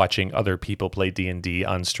of watching other people play D&D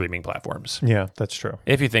on streaming platforms. Yeah, that's true.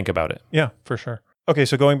 If you think about it. Yeah, for sure. Okay,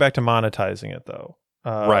 so going back to monetizing it, though.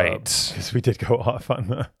 Right. Because we did go off on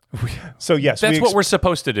the... So, yes. That's what we're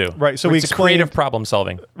supposed to do. Right, so it's creative problem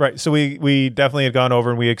solving. Right, so we definitely had gone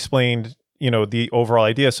over and we explained, the overall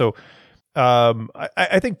idea. So,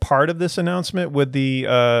 I think part of this announcement with the,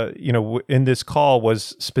 in this call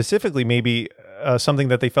was specifically maybe... something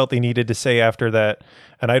that they felt they needed to say after that,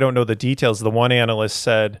 and I don't know the details. The one analyst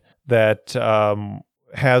said that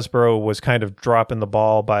Hasbro was kind of dropping the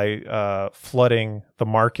ball by flooding the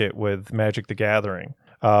market with Magic the Gathering.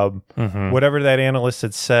 Whatever that analyst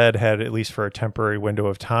had said had, at least for a temporary window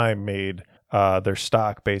of time, made their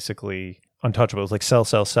stock basically untouchable. It was like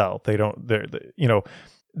sell. They don't.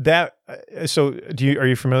 That. So, are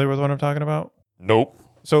you familiar with what I'm talking about? Nope.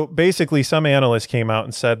 So basically, some analyst came out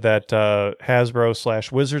and said that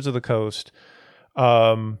Hasbro / Wizards of the Coast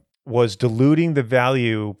was diluting the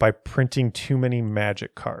value by printing too many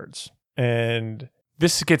Magic cards. And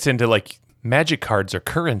this gets into like Magic cards are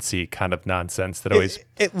currency kind of nonsense that always...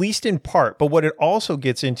 At least in part. But what it also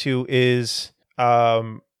gets into is,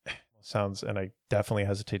 sounds, and I definitely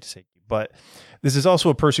hesitate to say, but this is also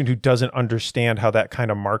a person who doesn't understand how that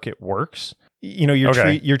kind of market works.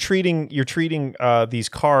 You're treating these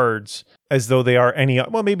cards as though they are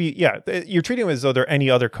you're treating them as though they're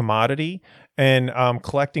any other commodity, and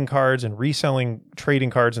collecting cards and reselling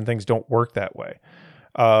trading cards and things don't work that way.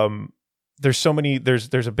 There's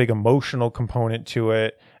a big emotional component to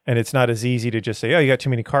it, and it's not as easy to just say, oh, you got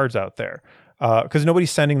too many cards out there, because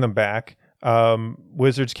nobody's sending them back.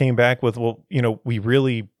 Wizards came back with, we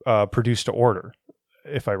really produced to order.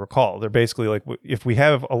 If I recall, they're basically like, if we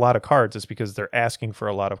have a lot of cards, it's because they're asking for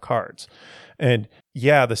a lot of cards. And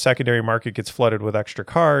the secondary market gets flooded with extra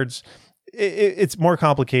cards. It's more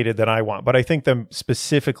complicated than I want, but I think them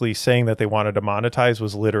specifically saying that they wanted to monetize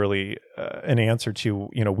was literally an answer to,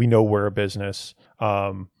 we know we're a business. We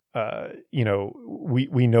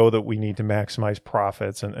know that we need to maximize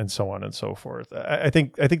profits and so on and so forth. I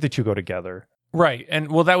think the two go together. Right. And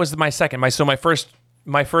that was my second.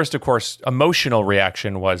 My first, of course, emotional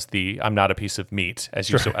reaction was I'm not a piece of meat, as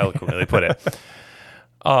you so eloquently put it.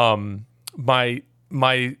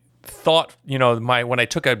 My thought, when I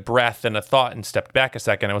took a breath and a thought and stepped back a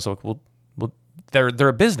second, I was like, well, they're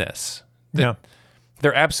a business. They're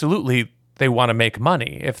absolutely, they want to make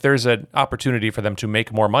money. If there's an opportunity for them to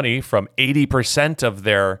make more money from 80% of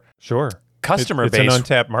their customer base, it's an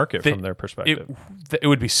untapped market from their perspective. It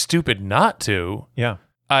would be stupid not to. Yeah.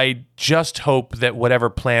 I just hope that whatever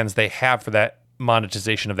plans they have for that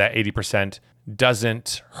monetization of that 80%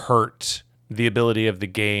 doesn't hurt the ability of the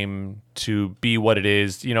game to be what it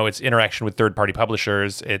is. Its interaction with third-party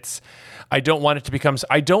publishers. I don't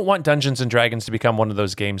want Dungeons and Dragons to become one of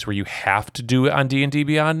those games where you have to do it on D&D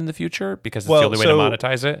Beyond in the future because it's the only way to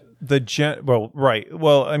monetize it. Right.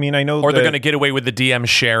 Well, I mean, I know, or they're going to get away with the DM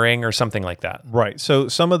sharing or something like that. Right. So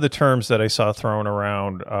some of the terms that I saw thrown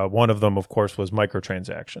around, one of them, of course, was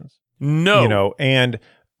microtransactions. No. And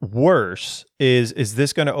worse is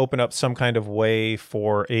this going to open up some kind of way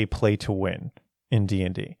for a play to win in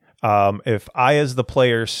D&D? If I, as the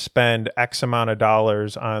player, spend X amount of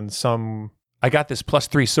dollars on some I got this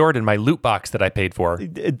 +3 sword in my loot box that I paid for.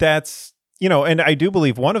 That's, and I do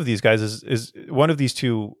believe one of these guys is one of these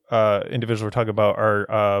two individuals we're talking about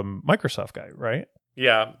are Microsoft guy, right?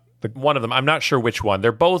 Yeah, one of them. I'm not sure which one.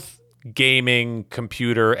 They're both gaming,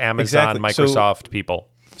 computer, Amazon, Exactly. Microsoft people.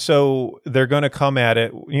 So they're going to come at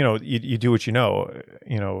it, you do what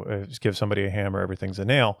just give somebody a hammer, everything's a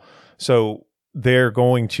nail. So they're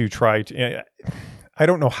going to try to, I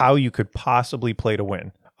don't know how you could possibly play to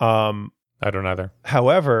win. I don't either.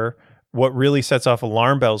 However, what really sets off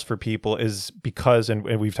alarm bells for people is because, and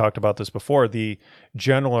we've talked about this before, the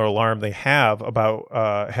general alarm they have about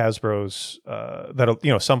Hasbro's,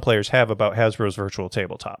 that some players have about Hasbro's virtual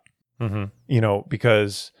tabletop. Mm-hmm.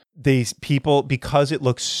 Because because it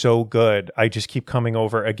looks so good, I just keep coming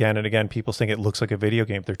over again and again. People think it looks like a video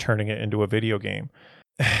game. They're turning it into a video game,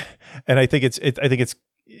 and I think it's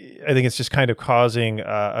just kind of causing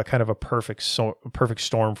a kind of a perfect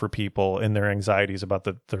storm for people in their anxieties about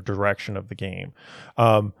the direction of the game.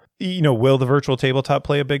 Will the virtual tabletop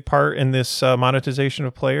play a big part in this monetization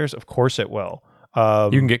of players? Of course it will.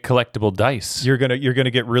 You can get collectible dice. You're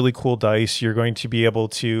gonna get really cool dice. You're going to be able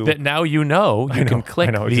to that now you can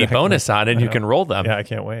click the bonus on and you can roll them. Yeah, I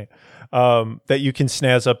can't wait. That you can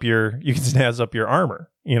snazz up your armor.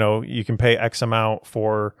 You can pay X amount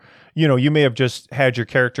for. You may have just had your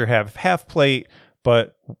character have half plate,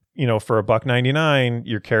 but for $1.99,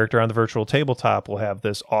 your character on the virtual tabletop will have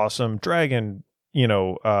this awesome dragon.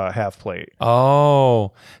 Half plate.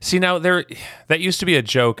 Oh, see now that used to be a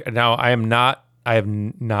joke. Now I have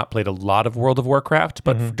not played a lot of World of Warcraft,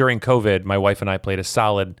 but during COVID, my wife and I played a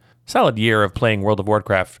solid year of playing World of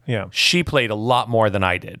Warcraft. Yeah. She played a lot more than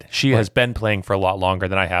I did. She has been playing for a lot longer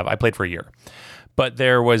than I have. I played for a year. But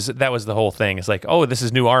that was the whole thing. It's like, oh, this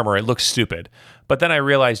is new armor. It looks stupid. But then I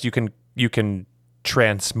realized you can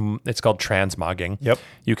it's called transmogging. Yep.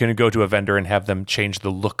 You can go to a vendor and have them change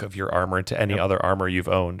the look of your armor into any other armor you've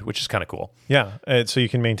owned, which is kind of cool. Yeah. So you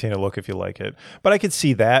can maintain a look if you like it. But I could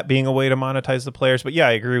see that being a way to monetize the players. But yeah,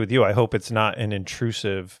 I agree with you. I hope it's not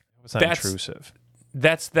intrusive.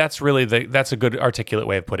 That's really that's a good articulate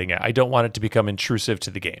way of putting it. I don't want it to become intrusive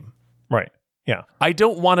to the game. Right. Yeah. I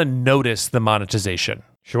don't want to notice the monetization.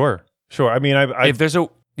 Sure. I mean, if there's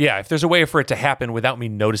a way for it to happen without me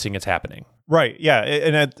noticing it's happening. Right. Yeah.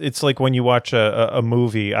 And it's like when you watch a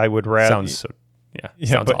movie, I would rather. Sounds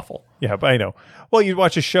awful. Yeah, but I know. Well, you'd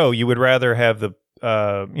watch a show, you would rather have the,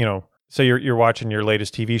 so you're watching your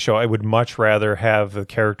latest TV show. I would much rather have the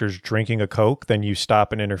characters drinking a Coke than you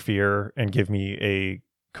stop and interfere and give me a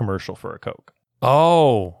commercial for a Coke.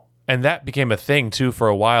 Oh, and that became a thing too for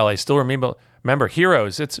a while. I still remember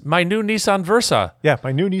Heroes. It's my new Nissan Versa. Yeah,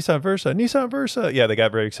 my new Nissan Versa. Yeah, they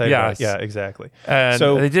got very excited. Yes. Yeah, exactly. And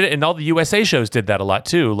so they did it, and all the USA shows did that a lot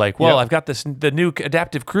too. Like, well, I've got the new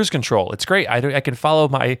adaptive cruise control. It's great. I can follow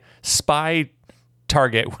my spy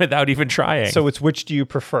target without even trying. So it's which do you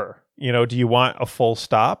prefer? Do you want a full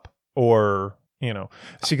stop or? See,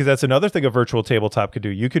 because that's another thing a virtual tabletop could do.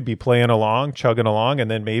 You could be playing along, chugging along, and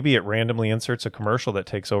then maybe it randomly inserts a commercial that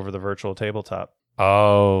takes over the virtual tabletop.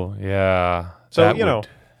 Oh, yeah. So,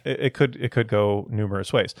 it could go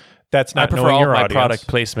numerous ways. That's not knowing your audience. I prefer all my product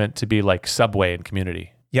placement to be like Subway and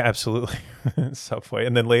Community. Yeah, absolutely. Subway.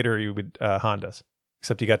 And then later you would Hondas,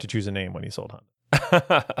 except you got to choose a name when you sold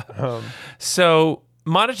Honda. So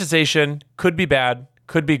monetization could be bad,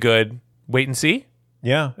 could be good. Wait and see.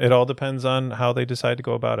 Yeah, it all depends on how they decide to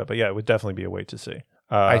go about it. But yeah, it would definitely be a wait to see.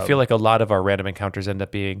 I feel like a lot of our random encounters end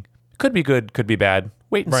up being could be good, could be bad.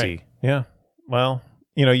 Wait and see. Yeah. Well,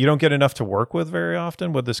 you don't get enough to work with very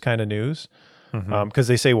often with this kind of news because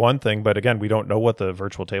they say one thing, but again, we don't know what the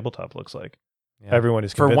virtual tabletop looks like. Yeah. Everyone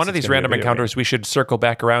is convinced for one of these random encounters. We should circle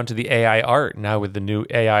back around to the AI art now with the new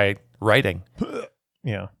AI writing.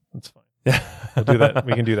 Yeah, that's fine. We'll do that.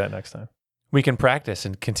 We can do that next time. We can practice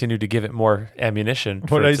and continue to give it more ammunition.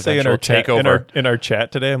 What did I say in our chat? In our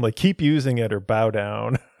chat today, I'm like, keep using it or bow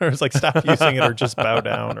down, or it's like stop using it or just bow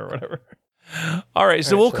down or whatever. All right,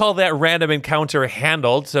 so we'll call that random encounter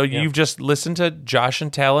handled. So you've just listened to Josh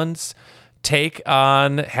and Talon's take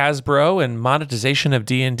on Hasbro and monetization of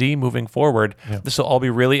D&D moving forward. Yeah. This will all be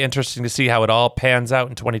really interesting to see how it all pans out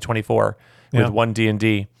in 2024 with one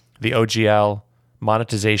D&D, the OGL,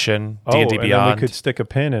 monetization, D&D Beyond. And then we could stick a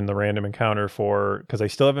pin in the random encounter because I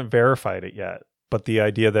still haven't verified it yet, but the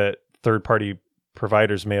idea that third-party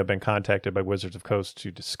providers may have been contacted by Wizards of Coast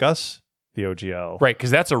to discuss the OGL. Right, because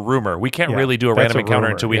that's a rumor. We can't really do a random encounter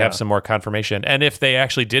until we have some more confirmation. And if they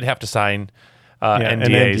actually did have to sign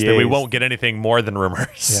NDAs, then we won't get anything more than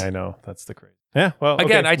rumors. Yeah, I know. That's the crazy. Yeah. Well,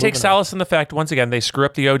 Again, okay, I take moving on. solace in the fact, once again, they screw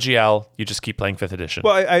up the OGL. You just keep playing 5th edition.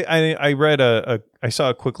 Well, I read I saw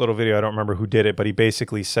a quick little video. I don't remember who did it, but he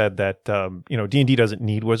basically said that D&D doesn't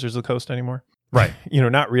need Wizards of the Coast anymore. Right.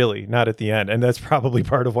 Not really, not at the end, and that's probably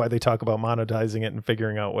part of why they talk about monetizing it and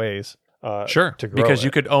figuring out ways. Sure, to grow because it.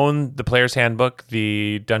 you could own the Player's Handbook,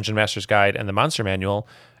 the Dungeon Master's Guide, and the Monster Manual,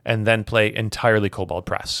 and then play entirely Kobold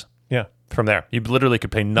Press. Yeah. From there, you literally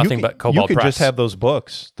could play nothing but Kobold You could Press. just have those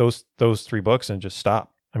books, those 3 books, and just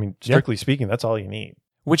stop. I mean, strictly speaking, that's all you need.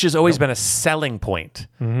 Which has always been a selling point.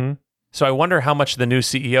 Mm-hmm. So I wonder how much the new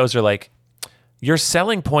CEOs are like, your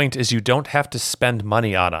selling point is you don't have to spend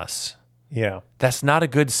money on us. Yeah. That's not a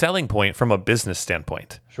good selling point from a business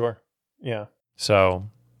standpoint. Sure. Yeah. So,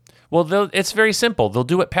 well, it's very simple. They'll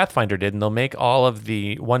do what Pathfinder did, and they'll make all of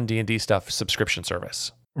the 1D&D stuff subscription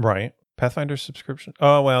service. Right. Pathfinder subscription?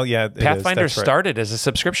 Oh, well, yeah. Pathfinder started as a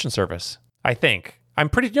subscription service, I think. I'm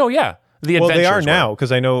pretty... Oh, yeah. The well, they are adventures now, were.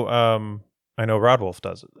 because I know Rodwolf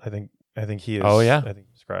does it. I think he is. Oh, yeah? I think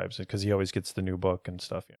he describes it, because he always gets the new book and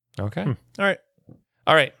stuff. Yeah. Okay. All right.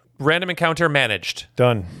 All right. Random encounter managed.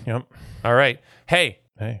 Done. Yep. All right. Hey,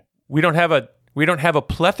 Hey. we don't have a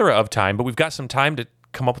plethora of time, but we've got some time to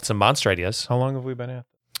come up with some monster ideas. How long have we been at?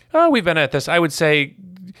 Oh, we've been at this, I would say,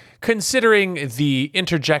 considering the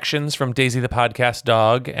interjections from Daisy the podcast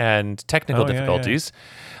dog and technical difficulties,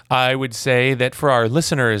 I would say that for our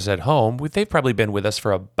listeners at home, they've probably been with us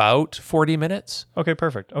for about 40 minutes. Okay,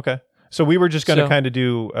 perfect. Okay. So we were just going to So- kind of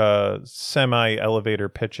do semi-elevator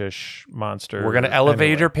pitch-ish monster. We're going to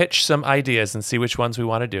elevator anyway. pitch some ideas and see which ones we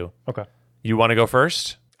want to do. Okay. You want to go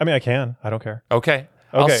first? I mean, I can. I don't care. Okay.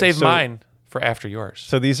 I'll Okay, save so- mine for after yours.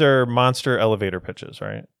 So these are monster elevator pitches,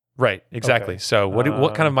 right? Right, exactly. Okay. So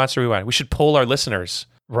what kind of monster do we want? We should poll our listeners.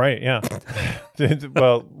 Right, yeah.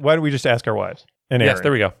 Well, why don't we just ask our wives? And Yes, Aaron.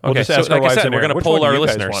 there we go. We'll Okay, just so ask our like I wives said, and we're Aaron. gonna Which poll one do our you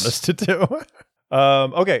guys listeners. want us to do?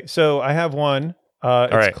 Okay, so I have one.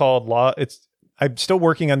 It's right. called Law. I'm still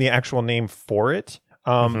working on the actual name for it,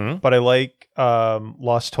 Mhm. but I like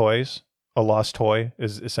Lost Toys. A Lost Toy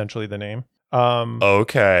is essentially the name.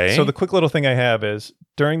 Okay. So the quick little thing I have is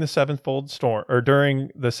during the sevenfold storm,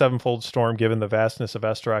 given the vastness of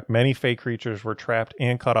Estorok, many Fey creatures were trapped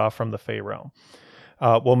and cut off from the Fey realm.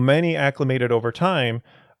 While many acclimated over time,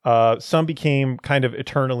 some became kind of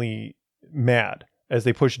eternally mad as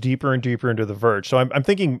they pushed deeper and deeper into the verge. So I'm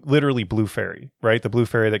thinking literally Blue Fairy, right? The Blue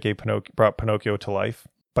Fairy that brought Pinocchio to life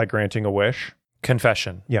by granting a wish.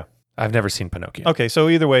 Confession. Yeah. I've never seen Pinocchio. Okay, so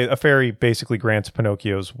either way, a fairy basically grants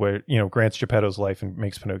grants Geppetto's life and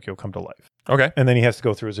makes Pinocchio come to life. Okay. And then he has to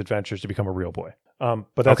go through his adventures to become a real boy. But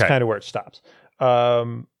that's Okay. kind of where it stops.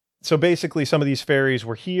 So basically, some of these fairies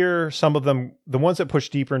were here. Some of them, the ones that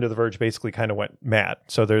pushed deeper into the verge, basically kind of went mad.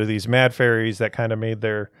 So there are these mad fairies that kind of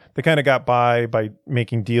they kind of got by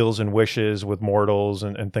making deals and wishes with mortals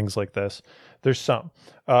and things like this. There's some.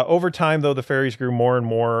 Over time, though, the fairies grew more and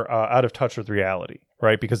more out of touch with reality,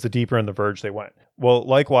 right? Because the deeper in the verge they went. Well,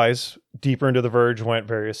 likewise, deeper into the verge went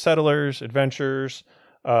various settlers, adventurers,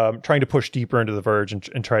 trying to push deeper into the verge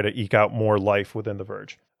and try to eke out more life within the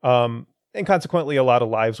verge. And consequently, a lot of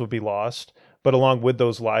lives would be lost. But along with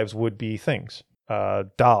those lives would be things.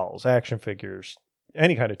 Dolls, action figures,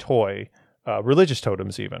 any kind of toy, religious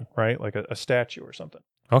totems even, right? Like a statue or something.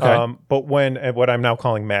 Okay. But what I'm now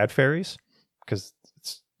calling mad fairies, because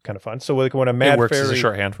it's kind of fun. So like when a mad it works fairy... as a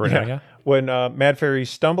shorthand for it. Yeah. Yeah. When mad fairies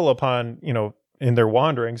stumble upon, in their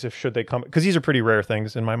wanderings, should they come... Because these are pretty rare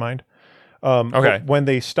things in my mind. Okay. When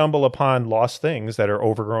they stumble upon lost things that are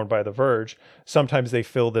overgrown by the verge, sometimes they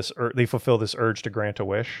fulfill this urge to grant a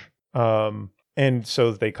wish. And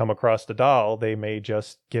so they come across the doll, they may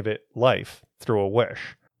just give it life through a wish.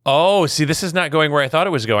 Oh, see, this is not going where I thought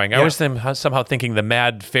it was going. I Yeah. was somehow thinking the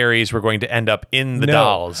mad fairies were going to end up in the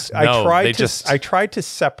dolls. I No, tried to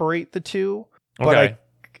separate the two, Okay.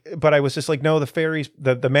 but I was just like, no, the fairies,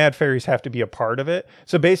 the mad fairies have to be a part of it.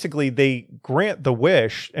 So basically they grant the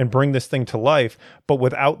wish and bring this thing to life, but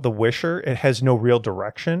without the wisher, it has no real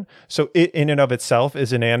direction. So it in and of itself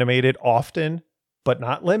is an animated, often, but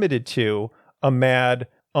not limited to, a mad,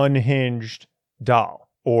 unhinged doll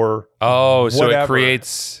or so it whatever.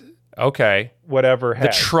 creates Whatever the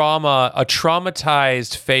has. trauma. A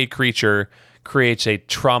traumatized fey creature creates a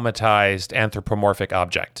traumatized anthropomorphic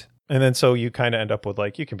object, And then so you kind of end up with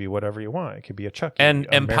you can be whatever you want. It could be a Chucky. and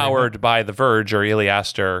a empowered by the Verge or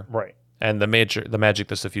Iliaster, Right. and the magic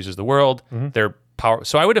that suffuses the world. Mm-hmm. Their power.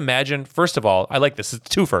 So I would imagine, first of all, I like this.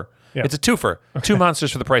 It's a twofer. Yeah. It's a twofer. Two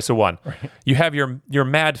monsters for the price of one. Right. You have your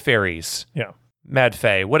mad fairies, Yeah. mad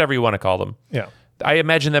fae, whatever you want to call them. Yeah. I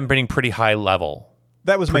imagine them being pretty high level.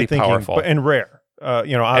 That was my Pretty thinking, powerful. and rare.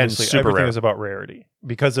 Obviously super everything rare. is about rarity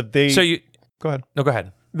because of So you Go ahead. No, go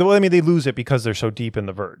ahead. Well, I mean, they lose it because they're so deep in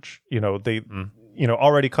the verge. They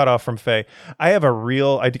already cut off from Fae. I have a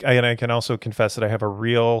real, and I can also confess that I have a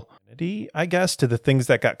real, I guess, to the things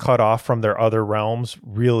that got cut off from their other realms,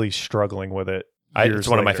 really struggling with it. It's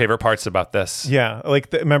one of my favorite parts about this. Yeah.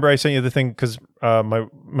 Like, remember I sent you the thing because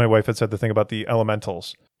my wife had said the thing about the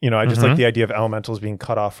elementals. I just like the idea of elementals being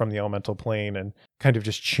cut off from the elemental plane and kind of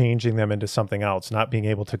just changing them into something else, not being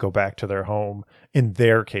able to go back to their home in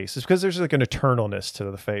their cases, because there's like an eternalness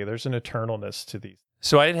to the Fae. There's an eternalness to these.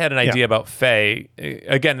 So I had an idea about Fae.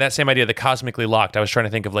 Again, that same idea, the cosmically locked. I was trying to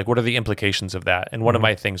think of like, what are the implications of that? And one of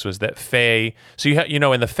my things was that Fae, so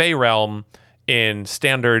in the Fae realm, in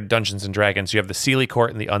standard Dungeons and Dragons, you have the Seelie Court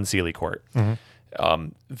and the Unseelie Court.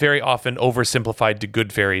 Very often oversimplified to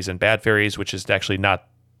good fairies and bad fairies, which is actually not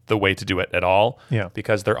the way to do it at all. Yeah.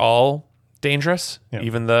 Because they're all dangerous,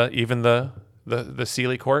 even the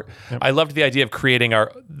Seelie Court. Yep. I loved the idea of creating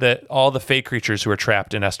all the Fae creatures who are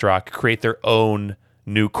trapped in Estarok create their own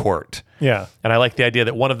new court. Yeah. And I like the idea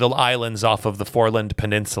that one of the islands off of the Foreland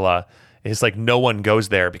Peninsula is like no one goes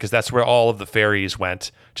there because that's where all of the fairies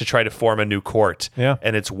went to try to form a new court. Yeah.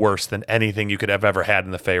 And it's worse than anything you could have ever had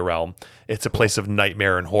in the Fae realm. It's a place of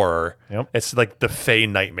nightmare and horror. Yep. It's like the Fae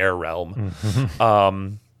nightmare realm.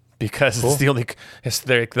 Because it's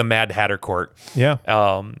like the Mad Hatter court. Yeah.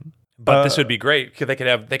 But this would be great because they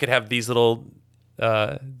could have these little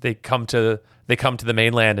they come to the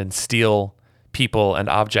mainland and steal people and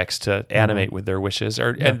objects to animate with their wishes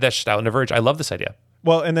and that's just out in the verge. I love this idea.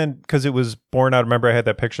 Well, and then because it was born out, remember I had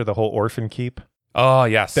that picture of the whole orphan keep? Oh,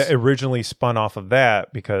 yes. That originally spun off of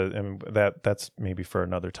that because that's maybe for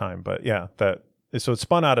another time. But yeah, so it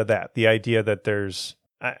spun out of that. The idea that there's,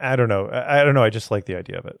 I don't know. I just like the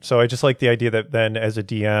idea of it. So I just like the idea that then as a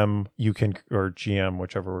DM, you can, or GM,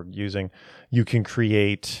 whichever we're using, you can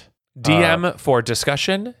create. DM for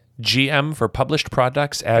discussion, GM for published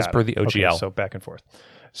products as per the OGL. Okay, so back and forth.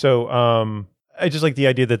 So, I just like the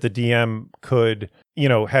idea that the DM could,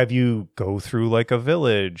 have you go through like a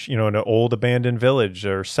village, an old abandoned village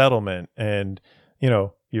or settlement, and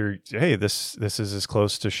hey, this is as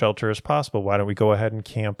close to shelter as possible. Why don't we go ahead and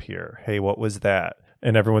camp here? Hey, what was that?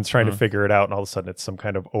 And everyone's trying to figure it out, and all of a sudden it's some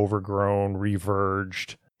kind of overgrown,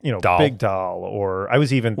 reverged, big doll. Or I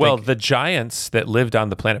was even the giants that lived on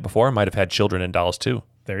the planet before might have had children and dolls too.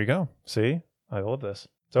 There you go. See, I love this.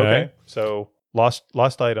 It's okay. So.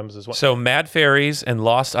 Lost items is what. So mad fairies and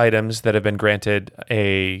lost items that have been granted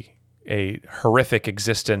a horrific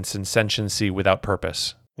existence and sentiency without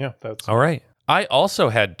purpose. Yeah, that's all right. I also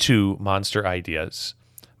had 2 monster ideas.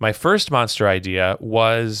 My first monster idea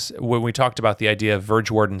was when we talked about the idea of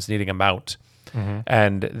Verge Wardens needing a mount.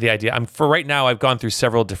 And the idea, for right now, I've gone through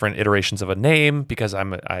several different iterations of a name because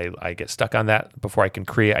I get stuck on that before I can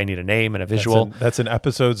create. I need a name and a visual. That's an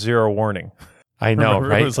episode 0 warning. I know,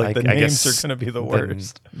 right? It was like the names are going to be the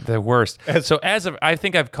worst. The worst. So I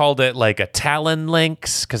think I've called it like a Talon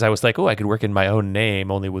Lynx because I was like, I could work in my own name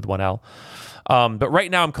only with one L. But right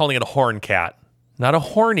now I'm calling it a Horn Cat, not a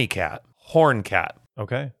Horny Cat. Horn Cat.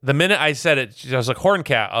 Okay. The minute I said it, I was like Horn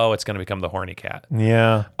Cat. Oh, it's going to become the Horny Cat.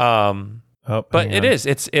 Yeah. But it is.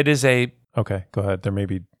 It is a. Okay, go ahead. There may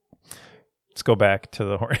be. Let's go back to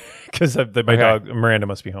the horn because my dog Miranda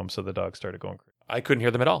must be home, so the dog started going crazy. I couldn't hear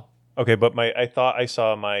them at all. Okay, but I thought I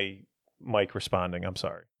saw my mic responding. I'm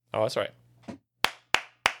sorry. Oh, that's all right.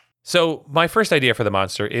 So my first idea for the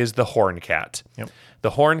monster is the Horn Cat. Yep.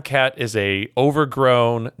 The Horn Cat is a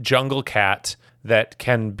overgrown jungle cat that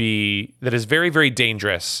is very, very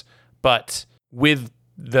dangerous, but with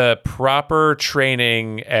the proper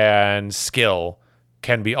training and skill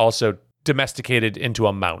can be also domesticated into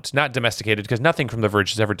a mount. Not domesticated because nothing from the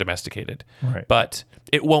Verge is ever domesticated. Right. But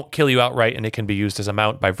it won't kill you outright and it can be used as a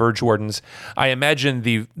mount by Verge Wardens. I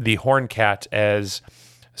imagine the Horn Cat as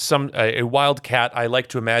a wild cat. I like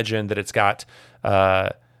to imagine that it's got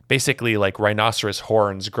basically like rhinoceros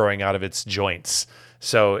horns growing out of its joints.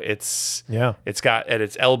 So it's got at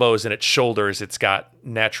its elbows and its shoulders, it's got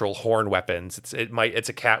natural horn weapons. It's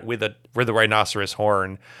a cat with a rhinoceros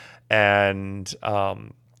horn, and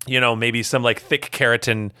maybe some like thick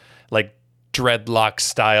keratin, like dreadlock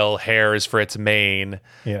style hairs for its mane,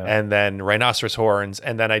 and then rhinoceros horns,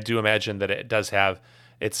 and then I do imagine that it does have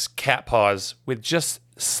its cat paws with just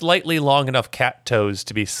slightly long enough cat toes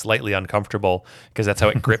to be slightly uncomfortable because that's how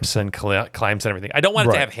it grips and climbs and everything. I don't want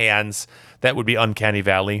it to have hands. That would be uncanny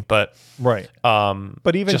valley, but right.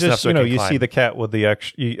 But even just you see the cat with the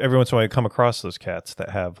every once in a while you come across those cats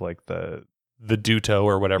that have like the dew toe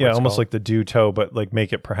or whatever. Yeah, almost called. like the dew toe, but like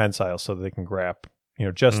make it prehensile so they can grab.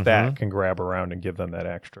 That can grab around and give them that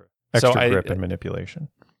extra grip and manipulation.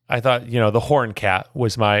 I thought, the Horn Cat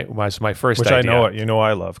was my first Which idea. I know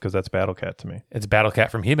I love because that's Battle Cat to me. It's Battle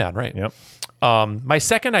Cat from He-Man, right? Yep. My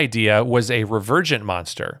second idea was a Revergent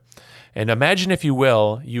monster. And imagine, if you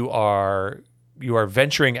will, you are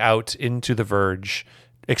venturing out into the Verge,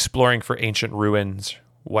 exploring for ancient ruins,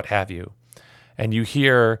 what have you. And you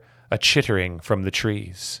hear a chittering from the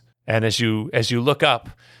trees. And as you look up,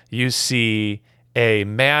 you see a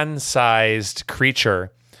man-sized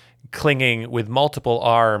creature clinging with multiple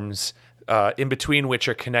arms, in between which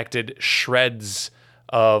are connected shreds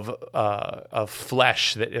of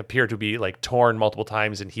flesh that appear to be like torn multiple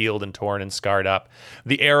times and healed and torn and scarred up.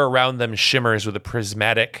 The air around them shimmers with a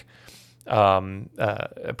prismatic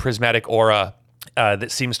aura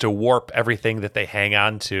that seems to warp everything that they hang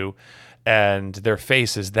on to, and their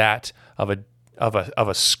face is that of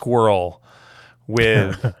a squirrel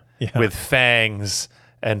with with fangs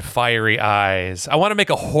and fiery eyes. I want to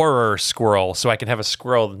make a horror squirrel so I can have a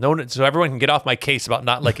squirrel so everyone can get off my case about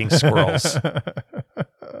not liking squirrels.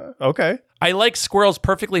 Okay. I like squirrels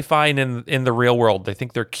perfectly fine in the real world. I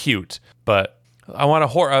think they're cute, but I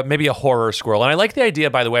want maybe a horror squirrel. And I like the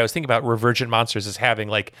idea, by the way, I was thinking about Revergent monsters as having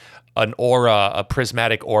like an aura, a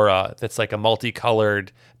prismatic aura that's like a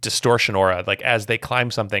multicolored distortion aura. Like as they climb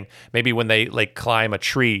something, maybe when they like climb a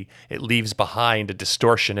tree, it leaves behind a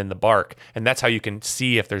distortion in the bark. And that's how you can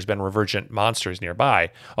see if there's been Revergent monsters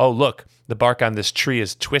nearby. Oh, look, the bark on this tree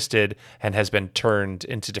is twisted and has been turned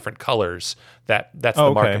into different colors. That's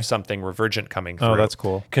the mark of something Revergent coming through. Oh, that's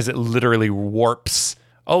cool. Because it literally warps.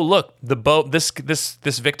 Oh, look, this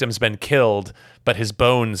victim's been killed, but his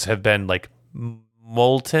bones have been like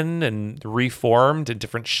molten and reformed in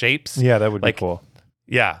different shapes. Yeah, that would be like, cool.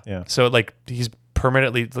 Yeah. So like he's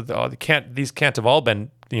permanently, these can't have all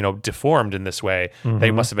been, deformed in this way. Mm-hmm.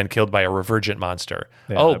 They must have been killed by a Revergent monster.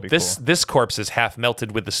 Yeah, this corpse is half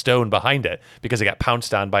melted with the stone behind it because it got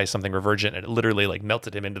pounced on by something Revergent and it literally like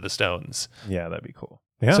melted him into the stones. Yeah, that'd be cool.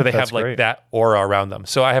 Yeah, so they have like great. that aura around them.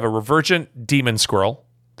 So I have a Revergent demon squirrel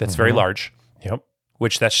that's very large. Yep.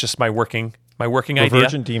 Which that's just my working idea.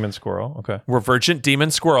 Revergent demon squirrel. Okay. Revergent demon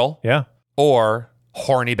squirrel. Yeah. Or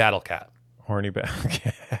horny battle cat. Horny battle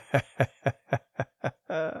cat.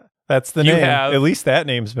 That's the name. At least that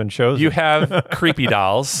name's been chosen. You have creepy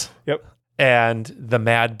dolls. Yep. And the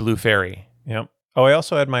mad blue fairy. Yep. Oh, I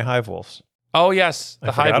also had my hive wolves. Oh yes,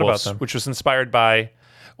 the hive wolves, them. which was inspired by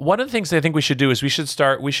one of the things I think we should do is we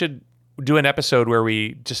should do an episode where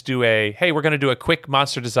we just do we're going to do a quick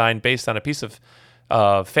monster design based on a piece of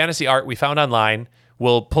fantasy art we found online.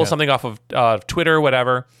 We'll pull something off of Twitter or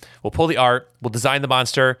whatever. We'll pull the art, we'll design the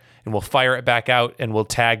monster, and we'll fire it back out, and we'll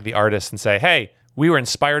tag the artist and say, hey, we were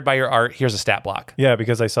inspired by your art. Here's a stat block. Yeah,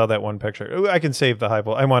 because I saw that one picture. I can save the hive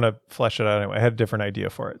wolf. I want to flesh it out anyway. I had a different idea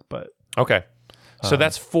for it, but... Okay. So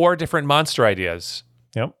that's 4 different monster ideas.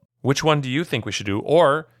 Yep. Which one do you think we should do?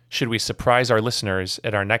 Or should we surprise our listeners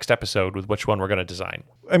at our next episode with which one we're going to design?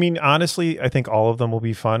 I mean, honestly, I think all of them will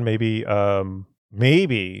be fun.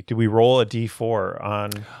 Maybe do we roll a D4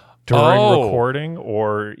 on during recording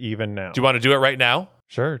or even now? Do you want to do it right now?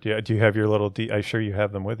 Sure. Do you have your little D? I'm sure you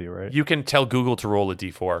have them with you, right? You can tell Google to roll a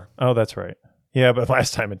D4. Oh, that's right. Yeah, but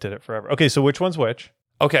last time it did it forever. Okay, so which one's which?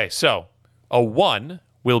 Okay, so a 1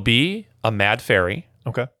 will be a mad fairy.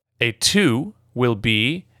 Okay. A 2 will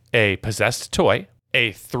be a possessed toy.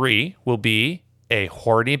 A 3 will be a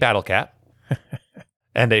horny battle cat.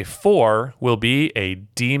 And a 4 will be a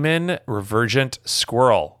demon revergent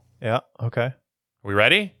squirrel. Yeah, okay. Are we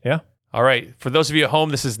ready? Yeah. All right. For those of you at home,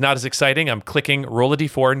 this is not as exciting. I'm clicking roll a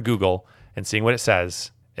D4 in Google and seeing what it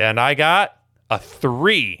says. And I got a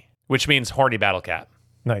 3, which means horny battle cat.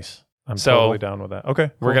 Nice. I'm totally down with that. Okay.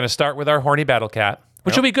 Cool. We're going to start with our horny battle cat,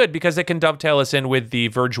 which will be good because it can dovetail us in with the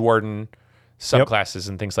Verge Warden subclasses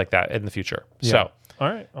and things like that in the future. Yeah. So all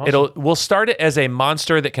right. Awesome. We'll start it as a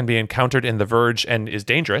monster that can be encountered in the Verge and is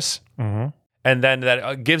dangerous. Mm-hmm. And then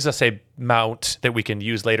that gives us a mount that we can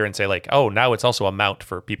use later and say like, oh, now it's also a mount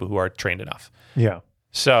for people who are trained enough. Yeah.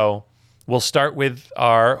 So we'll start with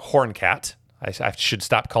our horn cat. I should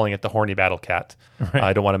stop calling it the horny battle cat. Right.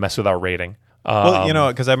 I don't want to mess with our rating.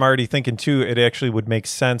 Well, because I'm already thinking too, it actually would make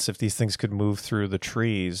sense if these things could move through the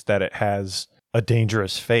trees that it has a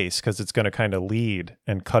dangerous face because it's going to kind of lead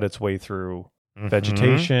and cut its way through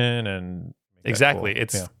vegetation and exactly.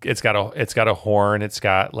 Cool. It's got a horn. It's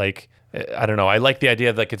got like, I don't know. I like the idea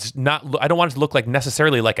of like it's not. I don't want it to look like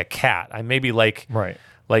necessarily like a cat. I maybe like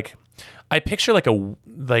like I picture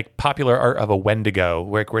like popular art of a Wendigo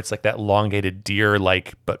where it's like that elongated deer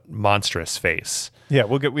like but monstrous face. Yeah,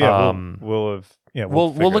 we'll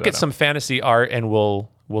look at some fantasy art and we'll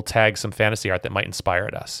tag some fantasy art that might inspire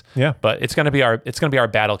us. Yeah, but it's gonna be our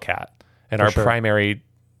battle cat and our primary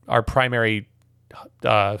our primary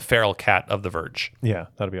feral cat of the Verge. Yeah,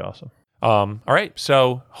 that'd be awesome. All right,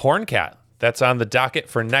 so Horncat, that's on the docket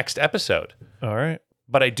for next episode. All right.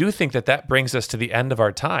 But I do think that brings us to the end of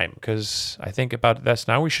our time, because I think about this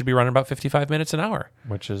now, we should be running about 55 minutes an hour.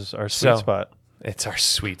 Which is our sweet spot. It's our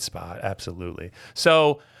sweet spot, absolutely.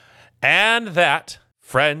 So, and that,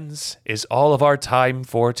 friends, is all of our time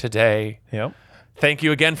for today. Yep. Thank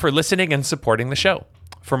you again for listening and supporting the show.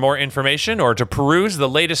 For more information or to peruse the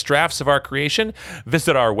latest drafts of our creation,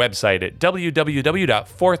 visit our website at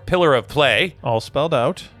www.fourthpillarofplay, all spelled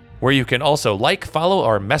out, where you can also like, follow,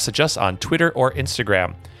 or message us on Twitter or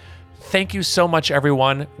Instagram. Thank you so much,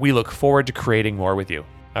 everyone. We look forward to creating more with you.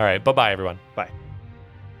 All right, bye-bye, everyone. Bye.